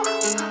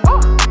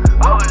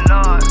 oh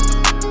Lord,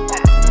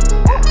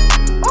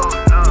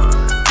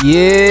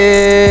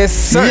 yes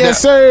sir. Yes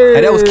sir.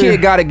 Hey, that was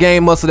Kid Got a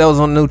Game Muscle. That was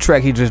on the new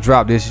track he just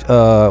dropped. This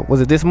was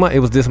it this month? It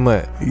was this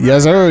month.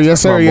 Yes sir.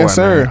 Yes sir. Yes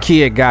sir. Man.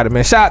 Kid Got it,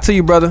 man. Shout out to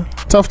you, brother.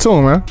 Tough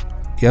tune, man.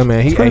 Yeah,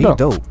 man. He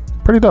dope.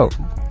 Pretty dope.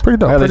 Pretty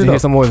dope. I'll let you hear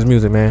some more of his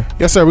music, man.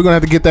 Yes, sir. We're gonna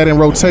have to get that in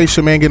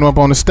rotation, man. Get him up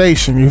on the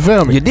station. You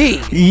feel me? You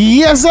did.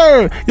 Yes,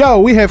 sir. Yo,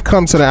 we have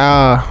come to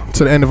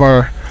the end of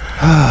our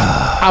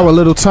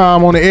little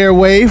time on the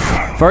airwave.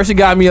 First, you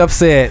got me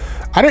upset.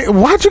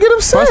 Why'd you get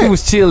upset? First, we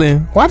was chilling.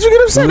 Why'd you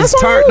get upset? That's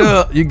turned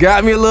up. You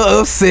got me a little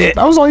upset.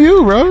 That was on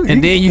you, bro.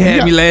 And then you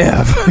had me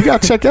laugh. You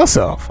gotta check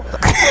yourself.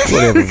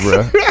 Whatever,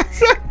 bro.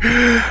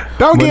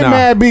 Don't get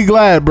mad, be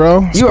glad,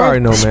 bro. You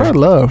already know, man. Spread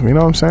love, you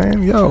know what I'm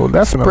saying? Yo,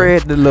 definitely.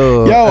 Spread the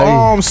love.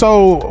 Yo,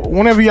 so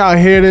whenever y'all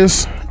hear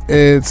this,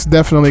 it's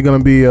definitely going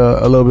to be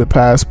a little bit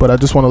past, but I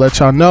just want to let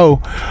y'all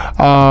know,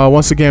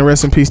 once again,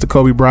 rest in peace to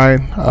Kobe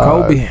Bryant.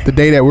 Kobe. The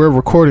day that we're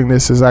recording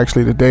this is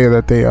actually the day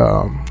that they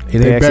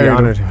buried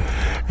honored him.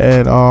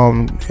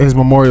 And his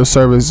memorial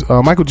service,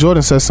 Michael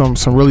Jordan said some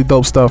really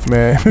dope stuff,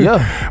 man.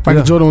 Yeah.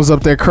 Michael Jordan was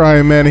up there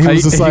crying, man, and he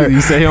was just like, he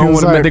said he don't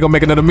want to, they're going to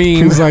make another meme.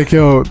 He was like,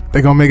 yo,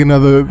 they're going to make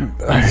another,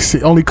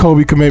 only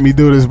Kobe can make me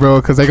do this, bro,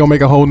 because they're going to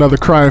make a whole nother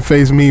crying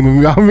face meme.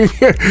 When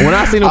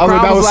I seen him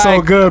cry, that was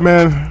so good,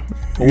 man.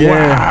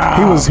 Yeah,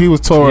 wow. he was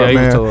tore up,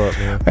 man. Was tore up,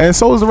 man. And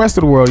so was the rest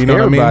of the world, you know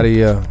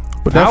Everybody, what I mean?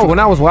 Yeah. But when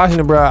I was watching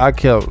it, bro, I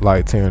kept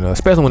like tearing up,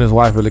 especially when his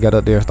wife really got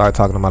up there and started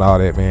talking about all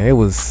that, man. It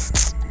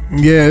was,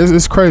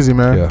 it's crazy,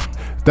 man. Yeah.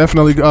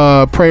 Definitely,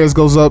 prayers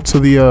goes up to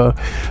the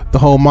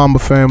whole Mamba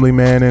family,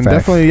 man, and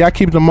definitely y'all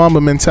keep the Mamba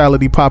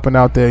mentality popping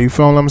out there. You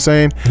feel what I'm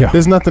saying? Yeah.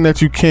 There's nothing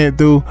that you can't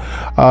do,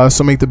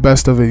 so make the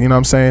best of it. You know what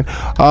I'm saying?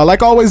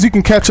 Like always, you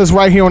can catch us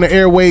right here on the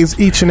airwaves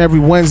each and every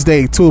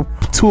Wednesday, 2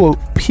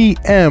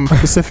 p.m.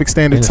 Pacific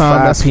Standard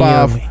Time. That's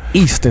 5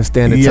 Eastern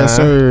Standard Time. Yes,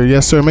 sir.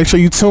 Yes, sir. Make sure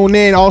you tune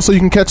in. Also, you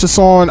can catch us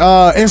on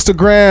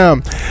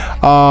Instagram.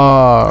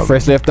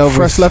 Fresh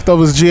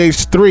Leftovers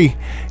GH3.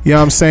 You know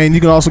what I'm saying?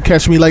 You can also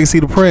catch me, Legacy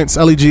the Prince,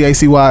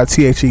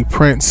 LEGACYTHE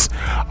Prince.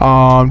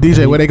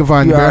 DJ, where they can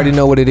find you? You already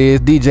know what it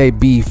is. DJ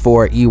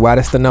B4EY.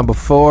 That's the number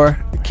 4.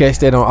 Catch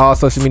that on all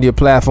social media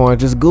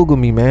platforms. Just Google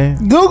me, man.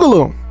 Google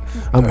them.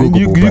 I'm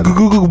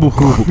Googleable.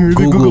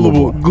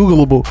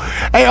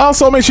 Hey,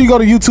 also make sure you go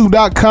to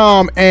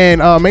youtube.com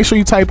and make sure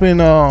you type in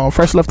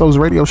Fresh Leftovers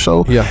Radio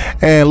Show. Yeah.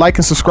 And like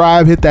and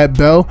subscribe, hit that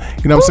bell.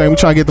 You know what I'm saying? We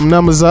trying to get them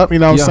numbers up. You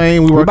know what I'm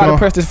saying? We about to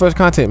press this first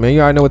content, man.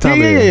 You already know what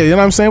time it is. Yeah, you know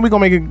what I'm saying? We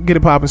gonna get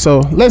it popping. So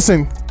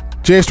listen,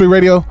 JH3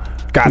 Radio,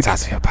 God's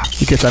House of Hip Hop.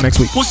 We catch y'all next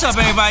week. What's up,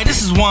 everybody?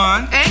 This is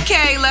Juan. And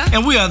Kayla.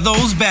 And we are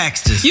Those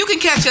Baxters. You can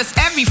catch us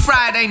every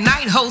Friday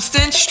night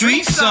hosting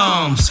Street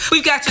Songs.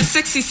 We've got your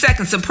 60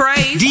 seconds of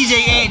praise,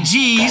 DJ Aunt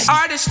G's,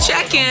 artist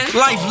check-in,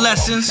 life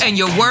lessons, and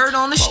your word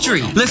on the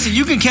street. Listen,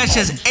 you can catch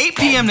us 8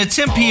 p.m. to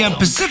 10 p.m.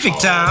 Pacific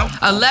time,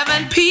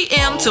 11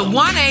 p.m. to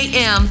 1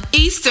 a.m.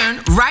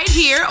 Eastern, right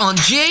here on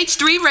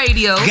GH3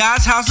 Radio.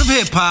 God's House of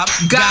Hip Hop,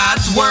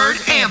 God's Word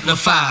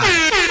Amplified.